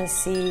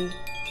intimacy.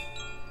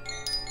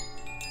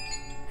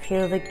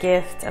 Feel the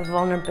gift of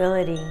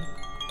vulnerability.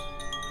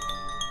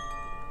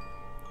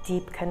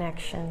 Deep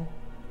connection.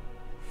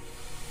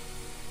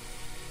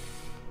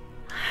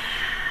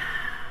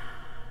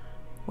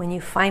 When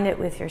you find it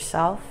with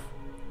yourself,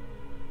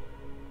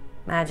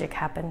 magic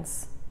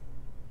happens.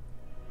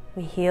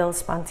 We heal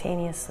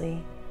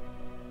spontaneously.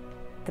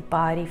 The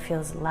body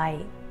feels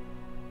light.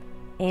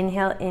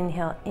 Inhale,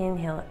 inhale,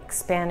 inhale.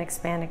 Expand,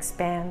 expand,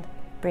 expand.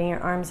 Bring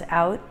your arms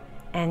out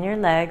and your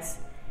legs.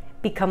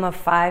 Become a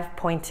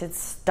 5-pointed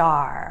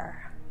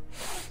star.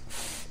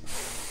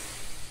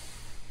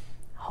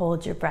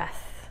 Hold your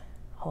breath.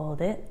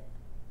 Hold it.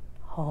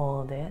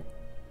 Hold it.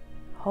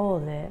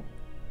 Hold it.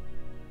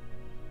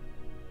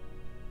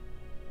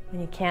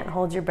 When you can't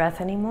hold your breath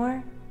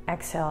anymore,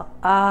 exhale.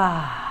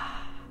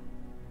 Ah.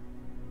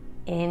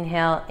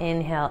 Inhale,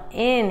 inhale,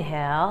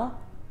 inhale.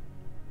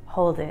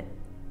 Hold it.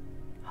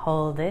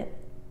 Hold it.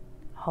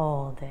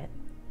 Hold it.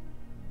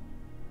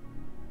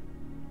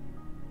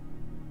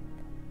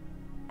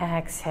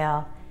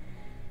 Exhale.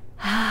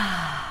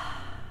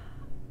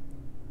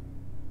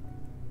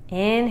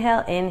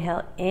 Inhale,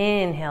 inhale,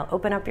 inhale.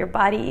 Open up your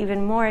body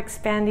even more.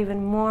 Expand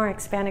even more.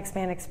 Expand,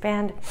 expand,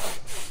 expand.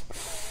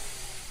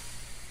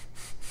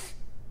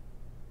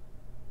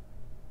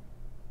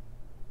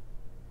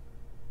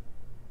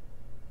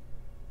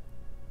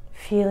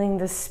 feeling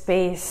the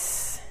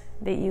space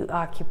that you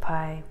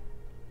occupy.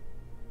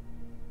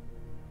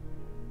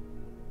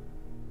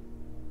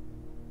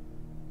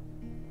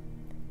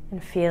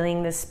 And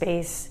feeling the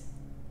space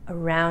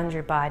around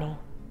your body,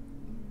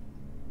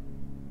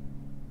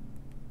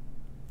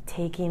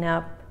 taking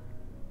up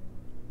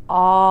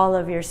all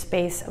of your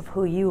space of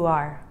who you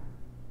are.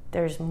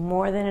 There's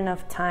more than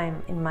enough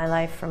time in my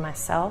life for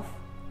myself,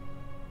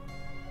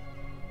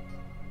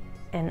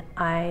 and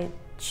I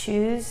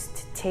choose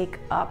to take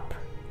up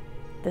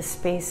the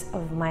space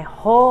of my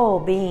whole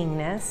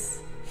beingness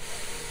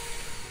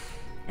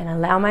and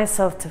allow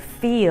myself to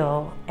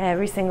feel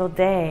every single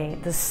day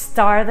the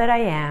star that I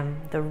am,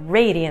 the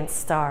radiant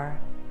star,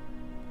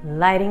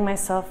 lighting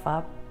myself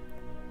up,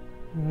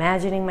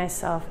 imagining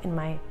myself in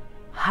my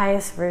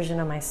highest version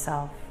of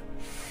myself.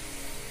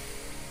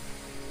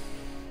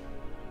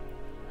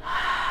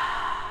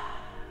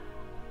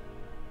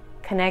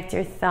 Connect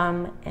your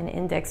thumb and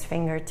index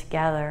finger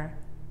together.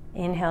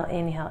 Inhale,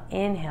 inhale,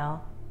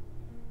 inhale.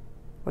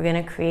 We're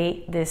going to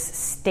create this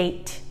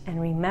state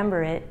and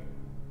remember it.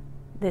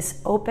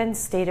 This open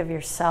state of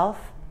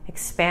yourself,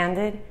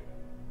 expanded,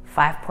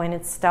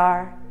 5-pointed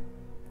star,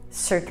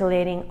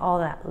 circulating all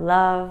that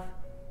love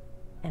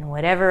and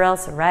whatever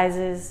else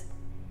arises,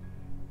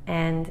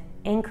 and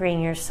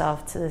anchoring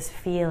yourself to this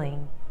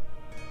feeling.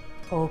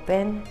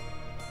 Open,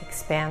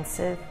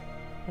 expansive,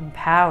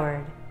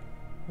 empowered,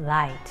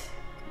 light.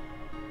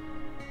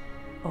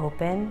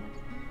 Open,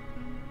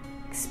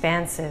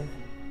 expansive,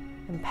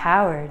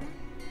 empowered,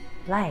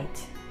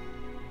 light.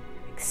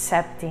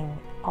 Accepting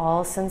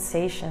all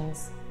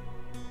sensations.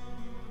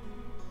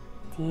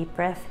 Deep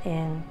breath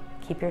in.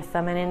 Keep your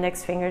thumb and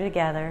index finger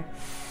together.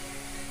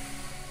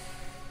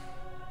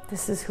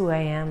 This is who I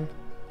am.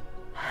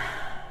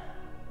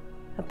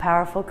 A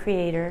powerful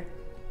creator.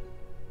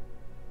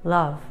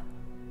 Love.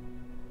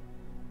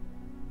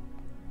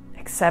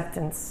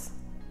 Acceptance.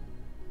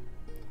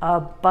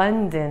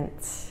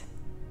 Abundant.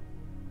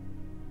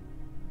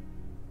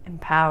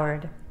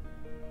 Empowered.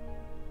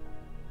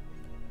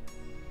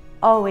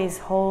 Always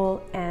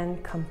whole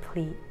and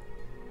complete.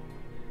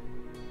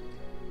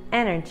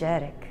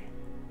 Energetic.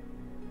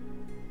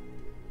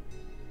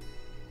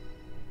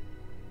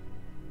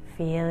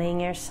 Feeling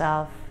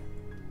yourself.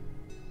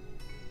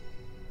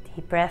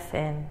 Deep breath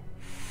in.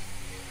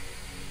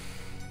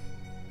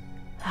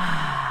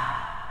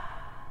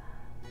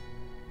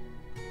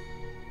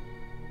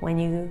 When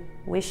you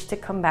wish to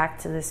come back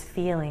to this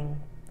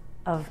feeling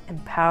of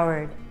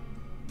empowered,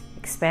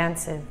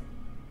 expansive,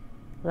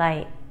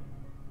 light,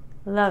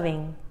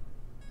 loving,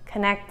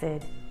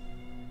 connected,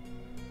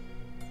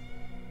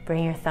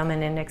 bring your thumb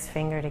and index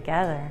finger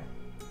together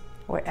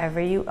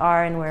wherever you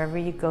are and wherever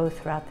you go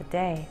throughout the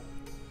day.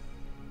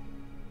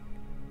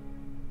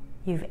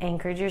 You've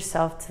anchored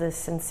yourself to this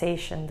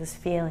sensation, this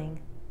feeling.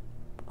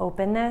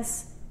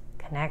 Openness,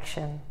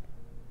 connection,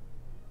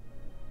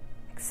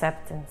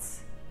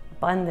 acceptance,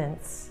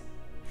 abundance.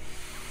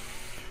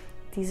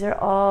 These are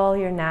all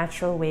your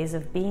natural ways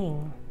of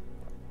being.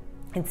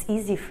 It's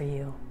easy for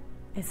you.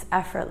 It's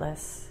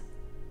effortless.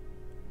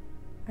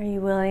 Are you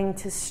willing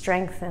to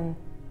strengthen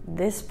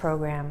this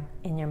program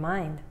in your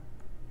mind?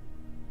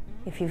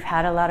 If you've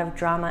had a lot of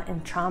drama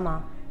and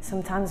trauma,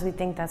 sometimes we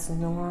think that's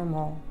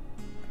normal.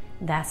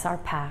 That's our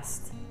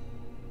past.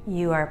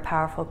 You are a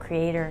powerful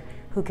creator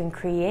who can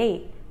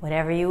create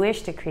whatever you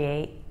wish to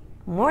create,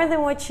 more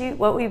than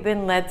what we've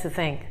been led to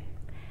think.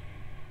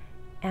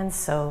 And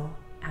so,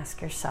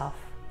 ask yourself,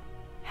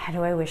 how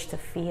do I wish to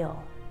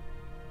feel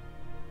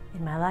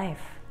in my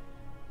life?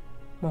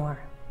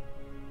 More.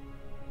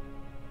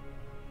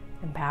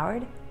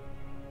 Empowered?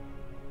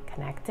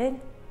 Connected?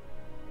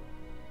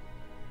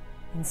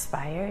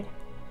 Inspired?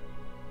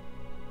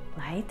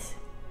 Light?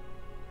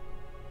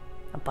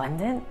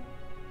 Abundant?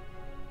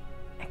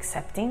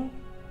 Accepting?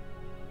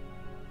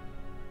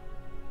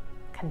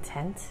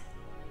 Content?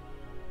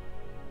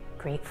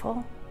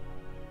 Grateful?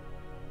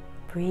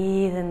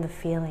 Breathe in the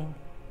feeling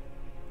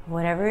of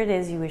whatever it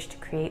is you wish to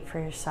create for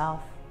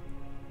yourself.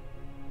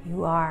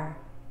 You are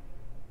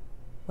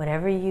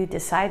whatever you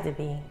decide to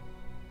be,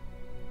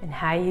 and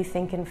how you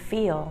think and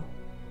feel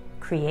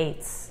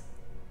creates.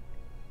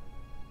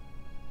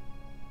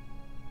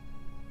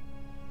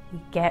 We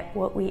get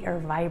what we are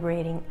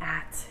vibrating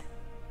at.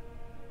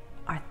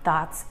 Our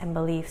thoughts and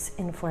beliefs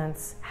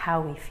influence how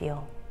we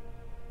feel.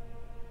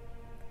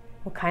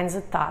 What kinds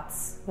of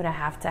thoughts would I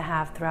have to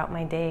have throughout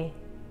my day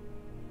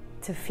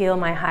to feel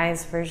my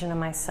highest version of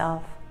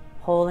myself,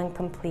 whole and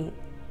complete?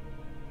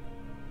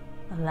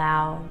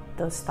 Allow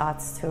those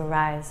thoughts to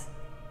arise.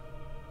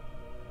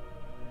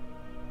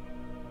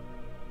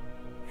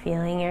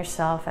 Feeling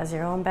yourself as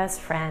your own best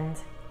friend.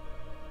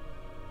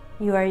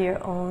 You are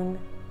your own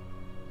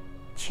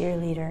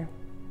cheerleader.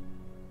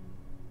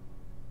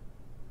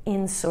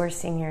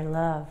 Insourcing your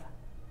love.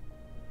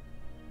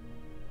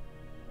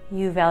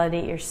 You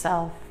validate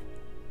yourself.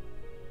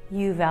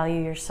 You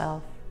value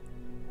yourself.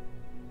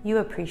 You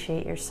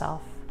appreciate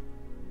yourself.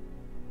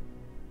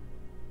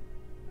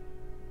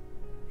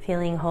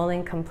 Feeling whole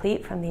and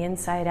complete from the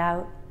inside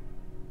out.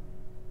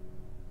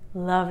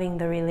 loving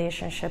the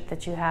relationship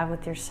that you have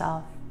with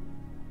yourself.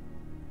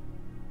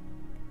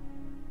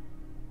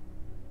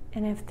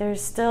 And if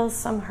there's still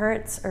some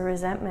hurts or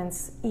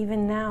resentments,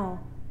 even now,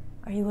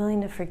 are you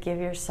willing to forgive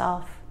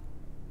yourself?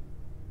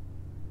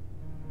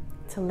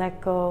 To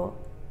let go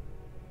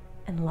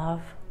and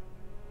love?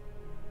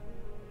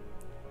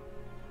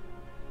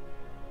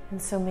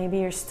 And so maybe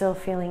you're still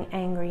feeling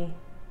angry.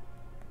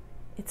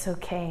 It's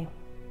okay.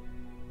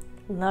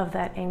 Love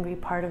that angry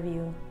part of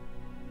you.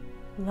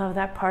 Love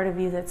that part of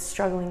you that's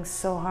struggling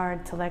so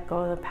hard to let go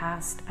of the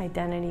past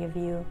identity of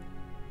you.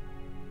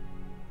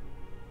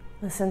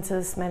 Listen to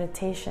this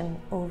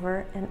meditation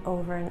over and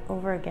over and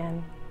over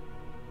again.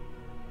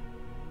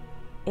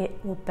 It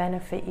will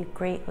benefit you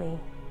greatly.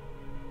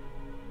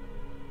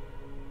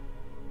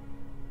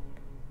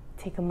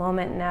 Take a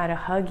moment now to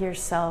hug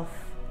yourself,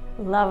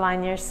 love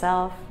on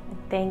yourself, and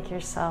thank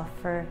yourself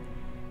for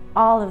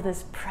all of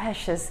this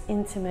precious,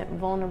 intimate,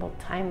 vulnerable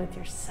time with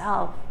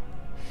yourself.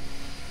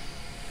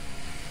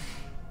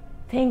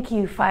 Thank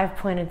you,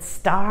 five-pointed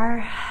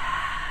star.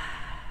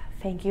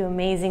 Thank you,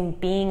 amazing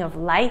being of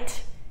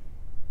light.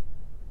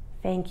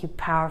 Thank you,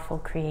 powerful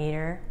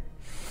creator.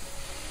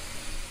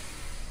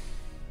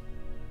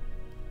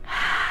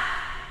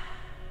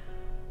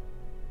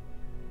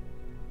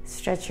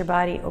 Stretch your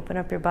body, open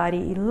up your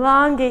body,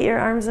 elongate your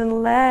arms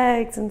and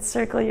legs, and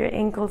circle your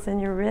ankles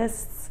and your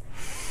wrists.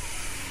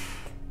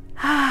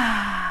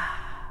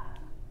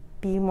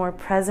 Be more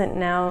present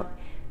now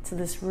to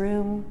this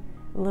room,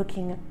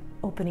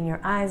 opening your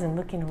eyes and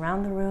looking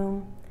around the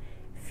room,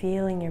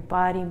 feeling your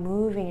body,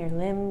 moving your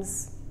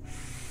limbs.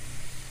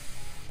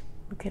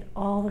 Look at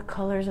all the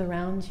colors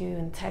around you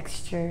and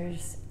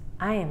textures.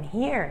 I am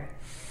here.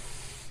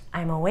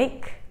 I'm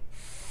awake,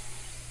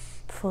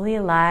 fully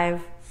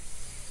alive,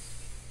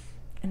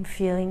 and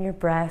feeling your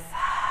breath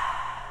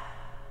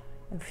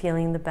and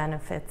feeling the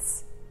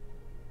benefits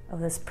of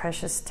this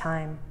precious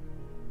time.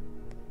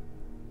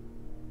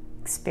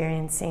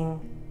 Experiencing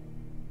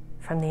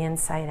from the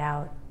inside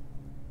out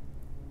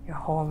your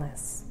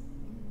wholeness.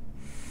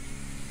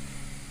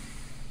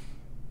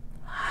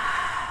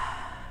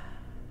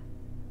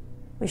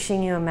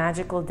 Wishing you a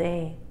magical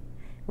day.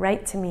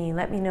 Write to me.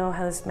 Let me know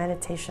how this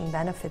meditation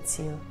benefits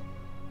you.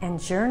 And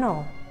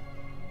journal.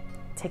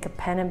 Take a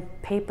pen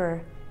and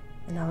paper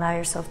and allow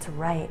yourself to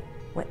write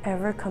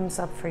whatever comes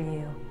up for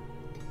you.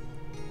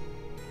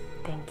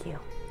 Thank you.